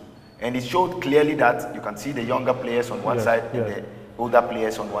into two. And it showed clearly that you can see the younger players on one side and the older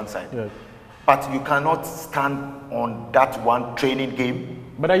players on one side. Yes. But you cannot stand on that one training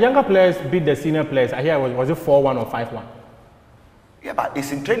game. But the younger players beat the senior players. I hear was it 4-1 or 5-1? Yeah, but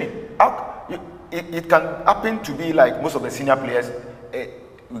it's in training. It can happen to be like most of the senior players.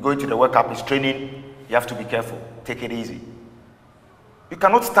 We go into the World Cup, it's training. You have to be careful. Take it easy. You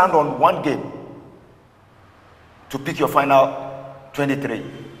cannot stand on one game to pick your final 23.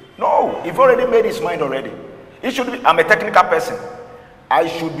 No, you've already made his mind already. It should be. I'm a technical person. I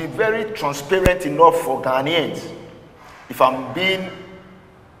should be very transparent enough for Ghanaians. If I'm being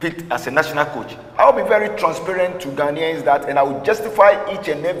picked as a national coach, I'll be very transparent to Ghanaians that, and I will justify each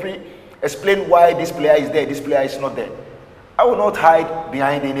and every, explain why this player is there, this player is not there. I will not hide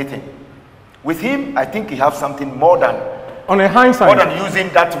behind anything. With him, I think he has something more than, on a hindsight, more than using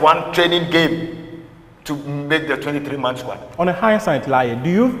that one training game to make the 23-man squad. On a hindsight, Laryea, do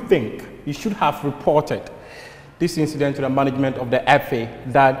you think you should have reported this incident to the management of the FA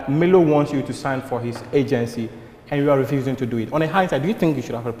that Milo wants you to sign for his agency and you are refusing to do it. On a hindsight, do you think you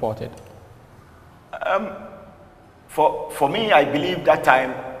should have reported? For me, I believe that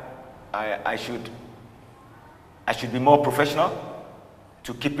time I should be more professional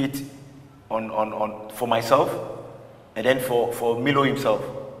to keep it on for myself and then for Milo himself.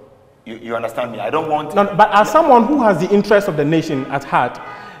 You understand me? I don't want... No, but as someone who has the interest of the nation at heart,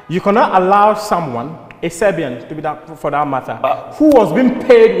 you cannot allow someone, a Serbian, to be that, for that matter, who was being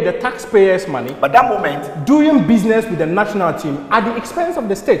paid with the taxpayers' money, but that moment, doing business with the national team at the expense of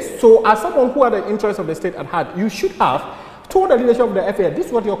the state. So as someone who had the interest of the state at heart, you should have told the leadership of the FA, this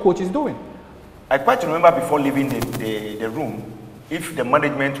is what your coach is doing. I quite remember before leaving the room, if the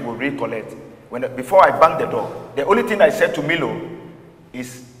management will recollect, before I banged the door, the only thing I said to Milo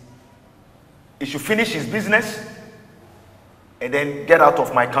is, he should finish his business and then get out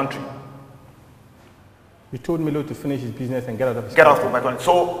of my country. You told Milo to finish his business and get out of his country. Get out of my country.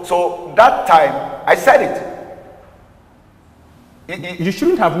 So that time, I said it. You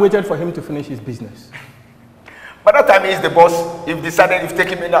shouldn't have waited for him to finish his business. But that time, he's the boss. If decided, if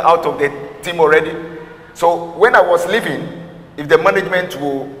taking me out of the team already. So when I was leaving, if the management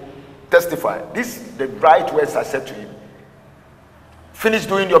will testify, this is the right words I said to him. Finish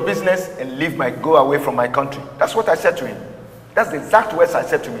doing your business and go away from my country. That's what I said to him. That's the exact words I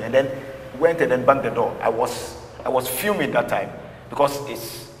said to me. And then went and then banged the door. I was fuming that time because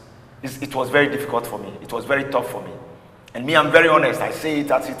it was very difficult for me. It was very tough for me. And me, I'm very honest. I say it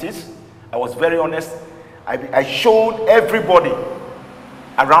as it is. I was very honest. I showed everybody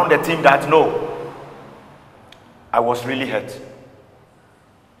around the team that no, I was really hurt.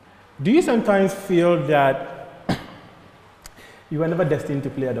 Do you sometimes feel that you were never destined to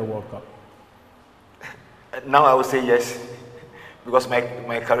play at the World Cup? Now I will say yes, because my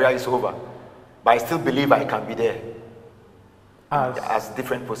career is over. But I still believe I can be there as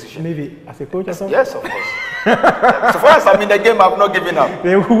different positions. Maybe as a coach or something? Yes, of course. So far as I'm in the game, I've not given up.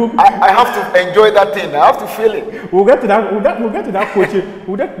 I have to enjoy that thing. I have to feel it. We'll get to that. We'll get to that coaching.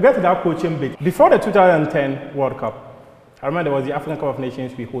 We'll get to that coaching bit. Before the 2010 World Cup, I remember there was the African Cup of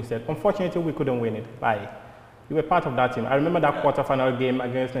Nations we hosted. Unfortunately, we couldn't win it. Why? You were part of that team. I remember that quarterfinal game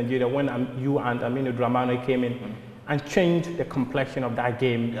against Nigeria when you and Aminu Dramano came in and changed the complexion of that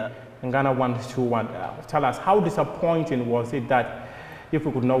game. Yeah. And Ghana won 2-1. Tell us, how disappointing was it that if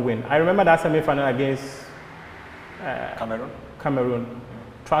we could not win? I remember that semi-final against Cameroon.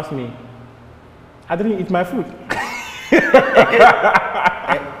 Trust me, I didn't eat my food.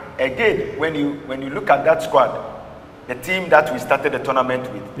 Again, when you look at that squad, the team that we started the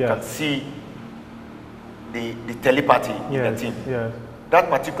tournament with, you can see the telepathy in the team. Yes.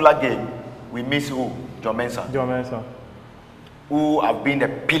 That particular game, we miss who? John Mensah. Who have been the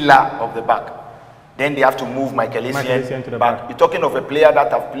pillar of the back. Then they have to move Michael Essien to the back. You're talking of a player that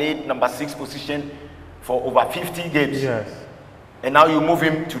have played number 6 position for over 50 games. Yes. And now you move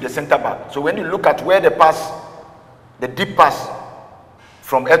him to the center back. So when you look at where the deep pass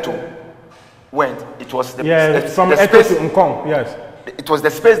from Eto went, it was from Eto to Nkong, yes. It was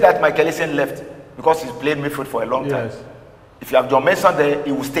the space that Michael Essien left because he's played midfield for a long time. Yes. If you have John Mensah there,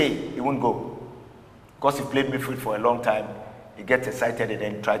 he will stay, he won't go. Because he played midfield for a long time, he gets excited and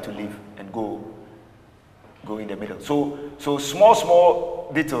then try to leave and go in the middle. So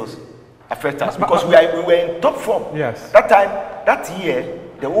small details affect us because we were in top form. Yes. That year,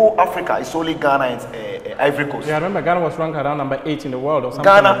 the whole Africa is only Ghana and Ivory Coast. Yeah, I remember Ghana was ranked around number 8 in the world or something.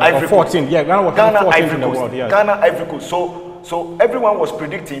 Ghana, Ivory Coast. 14. Yeah, Ghana was ranked 14 in the world. Yes. Ghana, Ivory Coast. So everyone was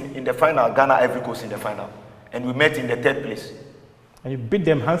predicting in the final, Ghana, Ivory Coast in the final. And we met in the 3rd place. And you beat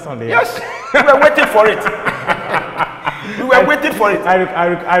them handsomely. Yes, we were waiting for it. We were waiting for it.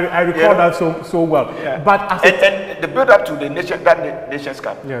 I recall that so well. Yeah. But and the build up to the Nations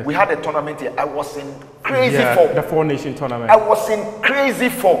Cup, yes. We had a tournament here. I was in crazy form. The 4-nation tournament. I was in crazy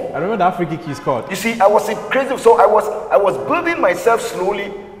form. I remember that free kick he scored. You see, I was in crazy. So I was building myself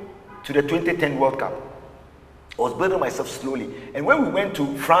slowly to the 2010 World Cup. I was building myself slowly. And when we went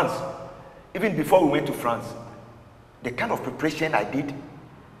to France, even before we went to France, the kind of preparation I did,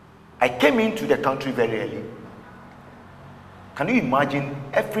 I came into the country very early. Can you imagine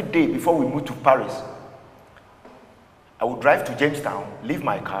every day before we moved to Paris, I would drive to Jamestown, leave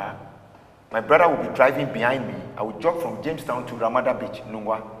my car, my brother would be driving behind me, I would jog from Jamestown to Ramada Beach,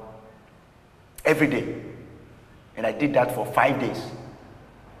 Nungwa, every day. And I did that for 5 days.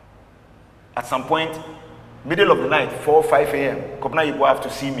 At some point, middle of the night, 4 or 5 a.m., Kopna Yibo have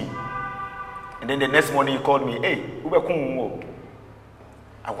to see me. And then the next morning he called me, hey,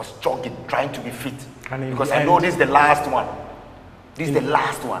 I was jogging, trying to be fit. Because I know this is the last one. This is the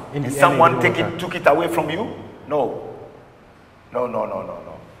last one. And someone took it away from you? No.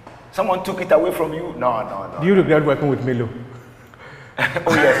 No. Someone took it away from you? No. Do you regret working with Milo?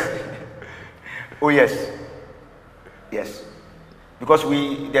 Oh, yes. Oh, yes. Yes. Because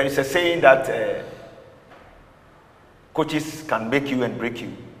there is a saying that coaches can make you and break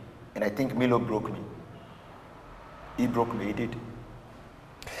you. And I think Milo broke me. He broke me, he did.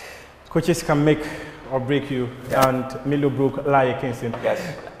 Coaches can make or break you, and Milo broke Laryea Kingston.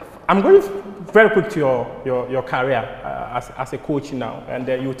 Yes. I'm going very quick to your career as a coach now, and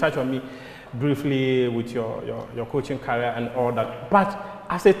you touch on me briefly with your coaching career and all that. But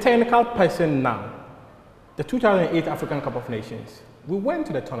as a technical person now, the 2008 African Cup of Nations, we went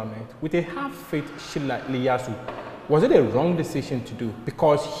to the tournament with a half-fit Sheila Liyasu. Was it a wrong decision to do?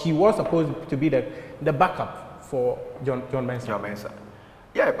 Because he was supposed to be the backup for John Mensah. John Mensah.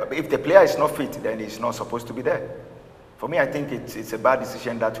 Yeah, but if the player is not fit, then he's not supposed to be there. For me, I think it's a bad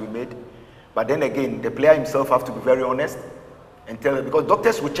decision that we made. But then again, the player himself has to be very honest and tell him, because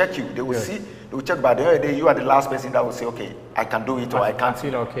doctors will check you. They will see, they will check, but at the end of the day, you are the last person that will say, okay, I can do it or I can't.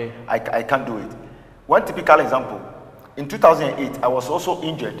 Okay. I can't do it. One typical example, in 2008, I was also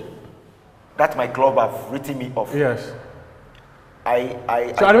injured. That my club have written me off. Yes.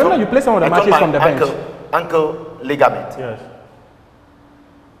 So I remember you played some of the matches from the bench. Ankle ligament. Yes.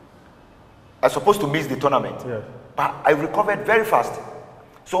 I was supposed to miss the tournament. Yes. But I recovered very fast.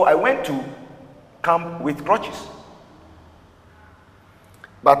 So I went to camp with crutches.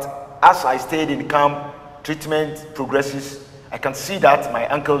 But as I stayed in camp, treatment progresses, I can see that my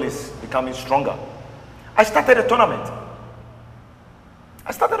ankle is becoming stronger. I started a tournament.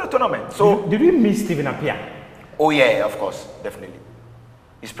 So did you miss Stephen Appiah? Oh yeah, of course, definitely.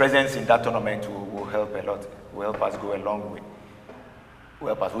 His presence in that tournament will help a lot. Will help us go a long way. Will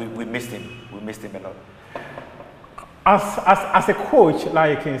help us. We missed him. We missed him a lot. As a coach,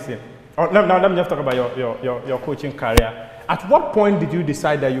 Laryea Kingston, now let me just talk about your coaching career. At what point did you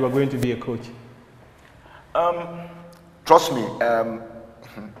decide that you were going to be a coach? Trust me,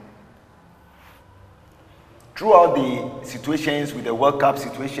 throughout the situations with the World Cup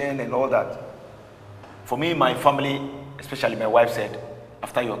situation and all that, for me, my family, especially my wife, said,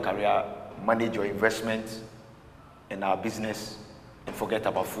 after your career, manage your investments in our business and forget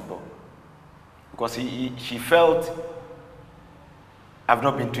about football. Because she felt I've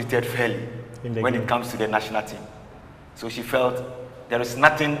not been treated fairly when it comes to the national team. So she felt there is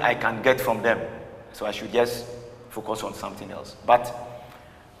nothing I can get from them, so I should just focus on something else. But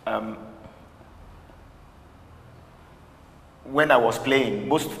when I was playing,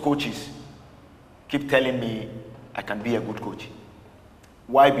 most coaches keep telling me I can be a good coach.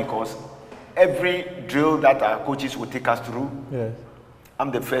 Why? Because every drill that our coaches will take us through, yes,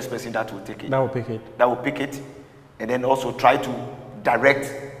 I'm the first person that will take it. That will pick it. That will pick it, and then also try to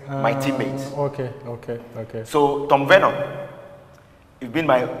direct my teammates. Okay. So Tom Vernon, he's been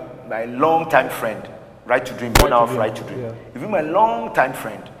my long-time friend, right to dream, owner of Right to Dream. Yeah. He's been my long-time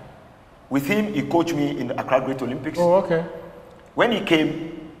friend. With him, he coached me in Accra Great Olympics. Oh, okay. When he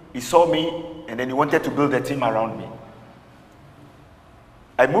came, he saw me, and then he wanted to build a team around me.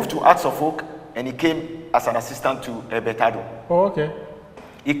 I moved to Arts of Folk, and he came as an assistant to Betado. Oh, okay.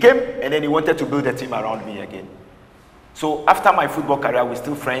 He came, and then he wanted to build a team around me again. So after my football career, we're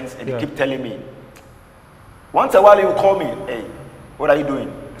still friends, and he kept telling me, once a while he will call me, hey, what are you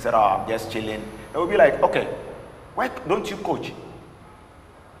doing? I said, I'm just chilling. And we'll be like, okay, why don't you coach?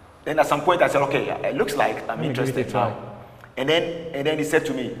 Then at some point I said, okay, it looks like I'm interested now. And then he said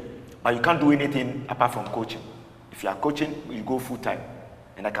to me, but you can't do anything apart from coaching. If you are coaching, you go full time.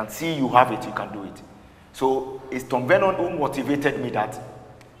 And I can see you have it, you can do it. So it's Tom Vernon who motivated me that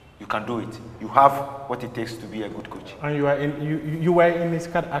you can do it. You have what it takes to be a good coach. And you were in his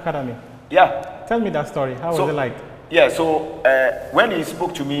academy? Yeah. Tell me that story. How was it like? Yeah, so when he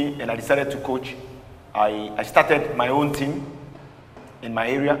spoke to me and I decided to coach, I started my own team in my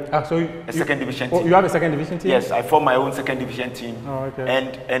area. So a second division team. You have a second division team? Yes, I formed my own second division team. Oh,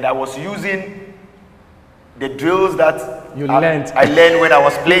 okay. And I was using the drills that I learned when I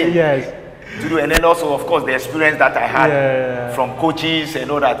was playing. Yes. To do, and then also, of course, the experience that I had from coaches and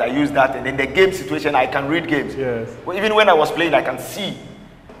all that, I used that. And in the game situation, I can read games. Yes. Well, even when I was playing, I can see,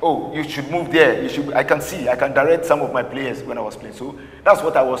 oh, you should move there. I can see, I can direct some of my players when I was playing. So that's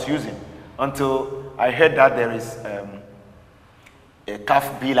what I was using until I heard that there is a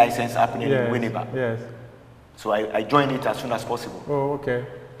CAF B license happening in Winneba. Yes. So I joined it as soon as possible. Oh, okay.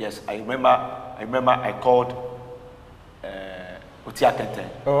 Yes, I remember I called Otia Kente.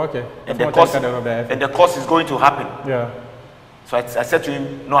 Oh, okay. And the course is going to happen. Yeah. So I said to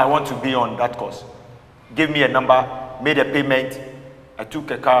him, no, I want to be on that course. Give me a number, made a payment, I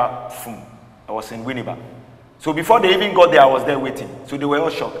took a car from, I was in Winneba. So before they even got there, I was there waiting. So they were all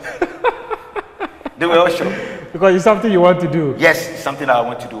shocked. They were all shocked. Because it's something you want to do. Yes, it's something that I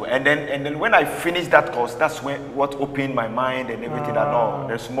want to do. And then when I finished that course, that's what opened my mind and everything. That no,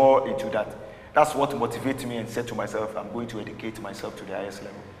 there's more into that. That's what motivated me and said to myself, I'm going to educate myself to the highest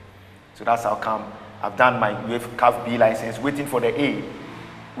level. So that's how come I've done my CAF B license, waiting for the A,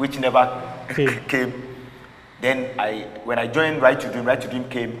 which never came. Then when I joined Right to Dream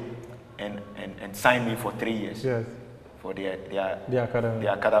came and signed me for 3 years. Yes. For the academy.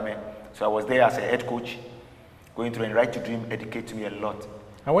 The academy. So I was there as a head coach, going through, and Right to Dream educated me a lot.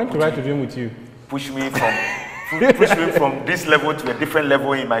 I went to Right to Dream with you. Push me from this level to a different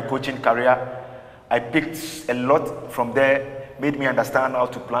level in my coaching career. I picked a lot from there, made me understand how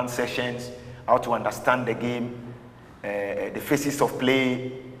to plan sessions, how to understand the game, the phases of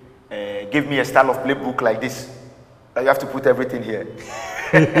play, gave me a style of play book like this. You have to put everything here.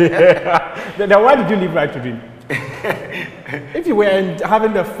 Then why did you leave Right to Dream? If you were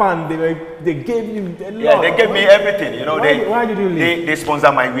having the fun, they gave you a lot. Yeah, they gave me everything. You know, why did you leave? They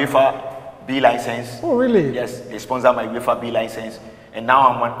sponsor my UEFA B license. Oh, really? Yes, they sponsor my UEFA B license. And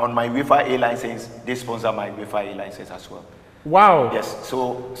now I'm on my UEFA A license. They sponsor my UEFA A license as well. Wow. Yes,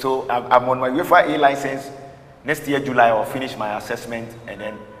 so I'm on my UEFA A license. Next year, July, I'll finish my assessment. And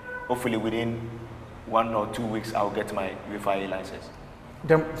then hopefully within 1 or 2 weeks, I'll get my UEFA A license.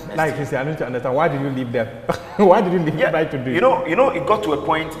 Like you said, I need to understand, why did you leave them? Why did you leave Right to Dream? You know, it got to a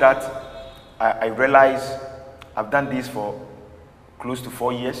point that I realized I've done this for close to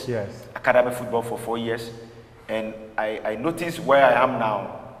 4 years. Yes. Academy football for 4 years. And I noticed where I am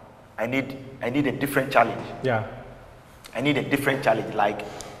now, I need a different challenge. Yeah. I need a different challenge, like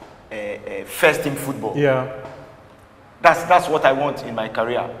first team football. Yeah. That's what I want in my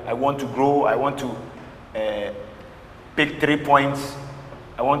career. I want to grow. I want to pick 3 points.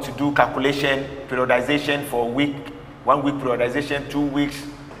 I want to do calculation, periodization for a week, 1 week periodization, 2 weeks,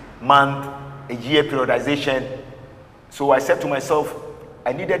 month, a year periodization. So I said to myself,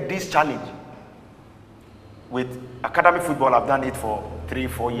 I needed this challenge. With academy football, I've done it for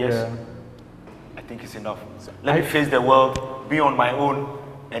 3-4 years. Yeah. I think it's enough. Let me face the world, be on my own,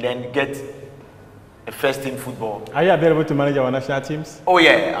 and then get a first team football. Are you available to manage our national teams? Oh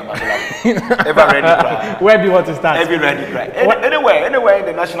yeah, I'm available. Ever ready, cry. Where do you want to start? Ever ready, cry. Anywhere in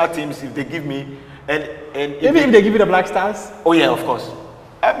the national teams, if they give me, and even if they give you the Black Stars? Oh yeah, of course.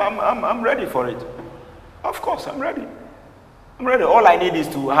 I'm ready for it. Of course, I'm ready. I'm ready. All I need is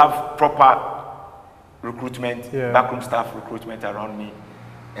to have proper recruitment, backroom staff recruitment around me,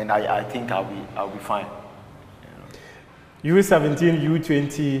 and I think I'll be fine. U17,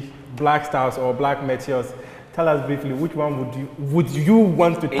 U20, Black Stars or Black Meteors. Tell us briefly, which one would you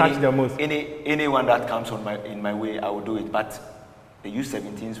want to touch the most? Anyone that comes in my way, I will do it. But the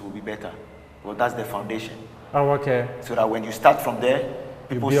U17s will be better. Well, that's the foundation. Oh, okay. So that when you start from there,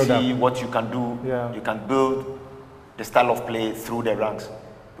 people see what you can do. Yeah. You can build the style of play through the ranks.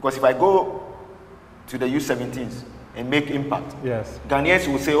 Because if I go to the U17s and make impact, yes, Ghanaians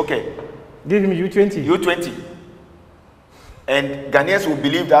will say, okay, give me U20. U20. And Ghanaians will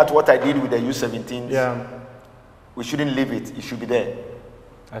believe that what I did with the U17s, we shouldn't leave it. It should be there.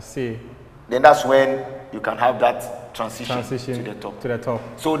 I see. Then that's when you can have that transition to the top.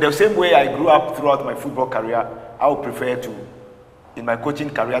 So the same way I grew up throughout my football career, I would prefer to, in my coaching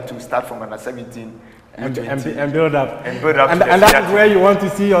career, to start from under 17 and build up. And build up. And that is where you want to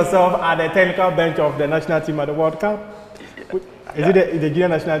see yourself at the technical bench of the national team at the World Cup? Is it the junior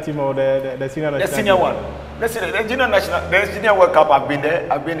national team or the senior national team? The senior one. The junior national, the junior World Cup, I've been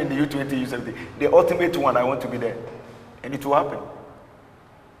there. I've been in the U20, U17. The ultimate one, I want to be there. And it will happen.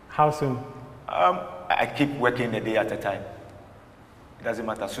 How soon? I keep working a day at a time. It doesn't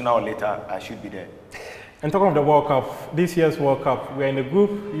matter. Sooner or later, I should be there. And talking of the World Cup, this year's World Cup, we're in the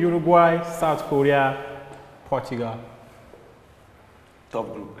group, Uruguay, South Korea, Portugal.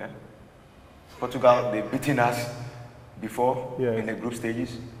 Top group, eh? Portugal, they've beaten us before in the group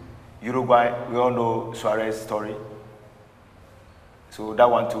stages. Uruguay, we all know Suarez's story. So that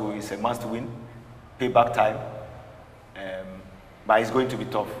one too is a must win. Payback time. But it's going to be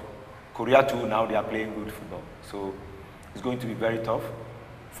tough. Korea too, now they are playing good football. So it's going to be very tough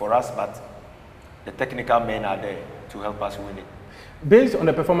for us, but the technical men are there to help us win it. Based on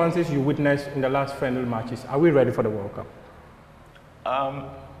the performances you witnessed in the last friendly matches, are we ready for the World Cup?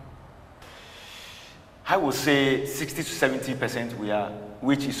 I would say 60 to 70% we are,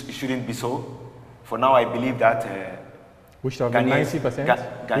 which it shouldn't be so. For now, I believe that we should have been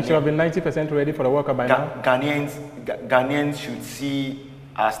 90%. We should have been 90% ready for the World Cup by now. Ghanaians should see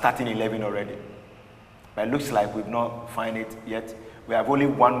our starting 11 already. But it looks like we've not found it yet. we have only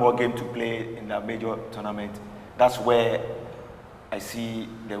one more game to play in that major tournament. That's where I see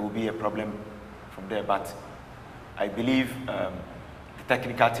there will be a problem from there. But I believe the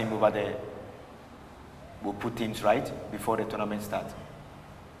technical team over there will put things right before the tournament starts.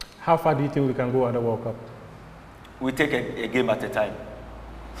 How far do you think we can go at the World Cup? We take a game at a time.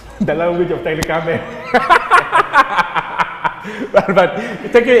 The language of technical men. but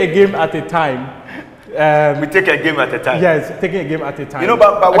taking a game at a time. We take a game at a time. Yes, taking a game at a time. You know,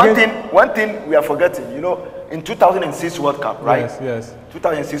 but one thing we are forgetting, you know, in 2006 World Cup, right? Yes, yes.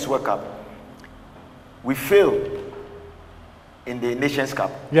 2006 World Cup, we failed in the Nations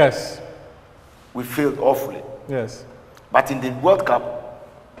Cup. Yes. We failed awfully. Yes. But in the World Cup,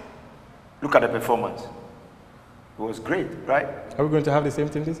 look at the performance. It was great, right? Are we going to have the same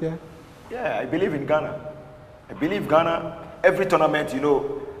thing this year? Yeah, I believe in Ghana. I believe Ghana, every tournament, you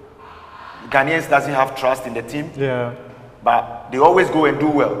know, Ghanaians doesn't have trust in the team. Yeah. But they always go and do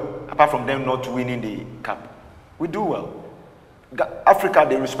well, apart from them not winning the cup. We do well. Africa,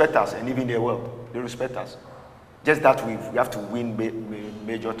 they respect us, and even the world, they respect us. Just that we have to win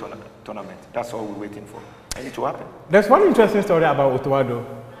major tournament. That's all we're waiting for. And it will happen. There's one interesting story about Otuado.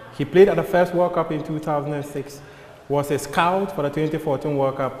 He played at the first World Cup in 2006. Was a scout for the 2014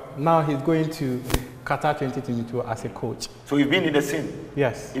 World Cup. Now he's going to Qatar 2022 as a coach. So you've been in the scene?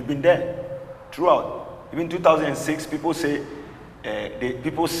 Yes. You've been there throughout. Even 2006, people said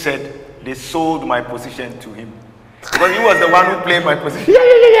they sold my position to him. Because he was the one who played my position.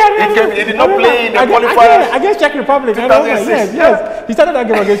 Yeah. He did not play in the qualifiers. Against Czech Republic. 2006. Yes. He started that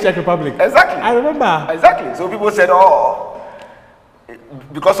game against Czech Republic. Exactly. I remember. Exactly. So people said, oh,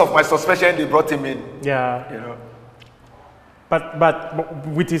 because of my suspension, they brought him in. Yeah. You know. But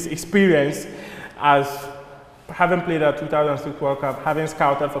with his experience as having played at 2006 World Cup, having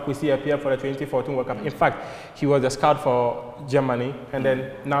scouted for Kwesi Appiah for the 2014 World Cup. In fact, he was the scout for Germany and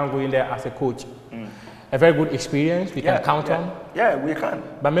then now going there as a coach. A very good experience we can count on. Yeah, we can.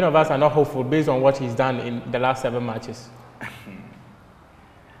 But many of us are not hopeful based on what he's done in the last 7 matches.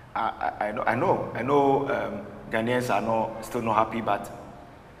 I know Ghanaians are still not happy, but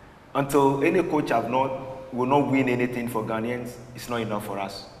until any coach will not win anything for Ghanaians, it's not enough for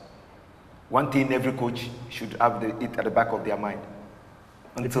us. One thing every coach should have it at the back of their mind.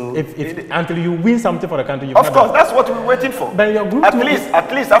 Until you win something for the country. Of course, that's what we're waiting for. But your group at least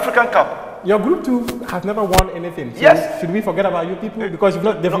African Cup. Your group 2 has never won anything. So yes. Should we forget about you people because you've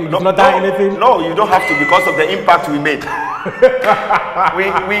not done anything? No, you don't have to because of the impact we made.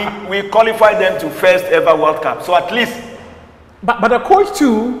 we qualified them to first ever World Cup. So at least. But the coach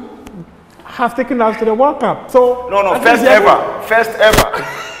too has taken us to the World Cup. So no, first ever. First ever.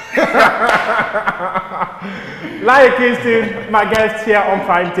 Laryea Kingston, my guest here on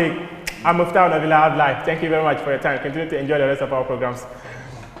Prime Take. I'm Nabila Live. Thank you very much for your time. Continue to enjoy the rest of our programs.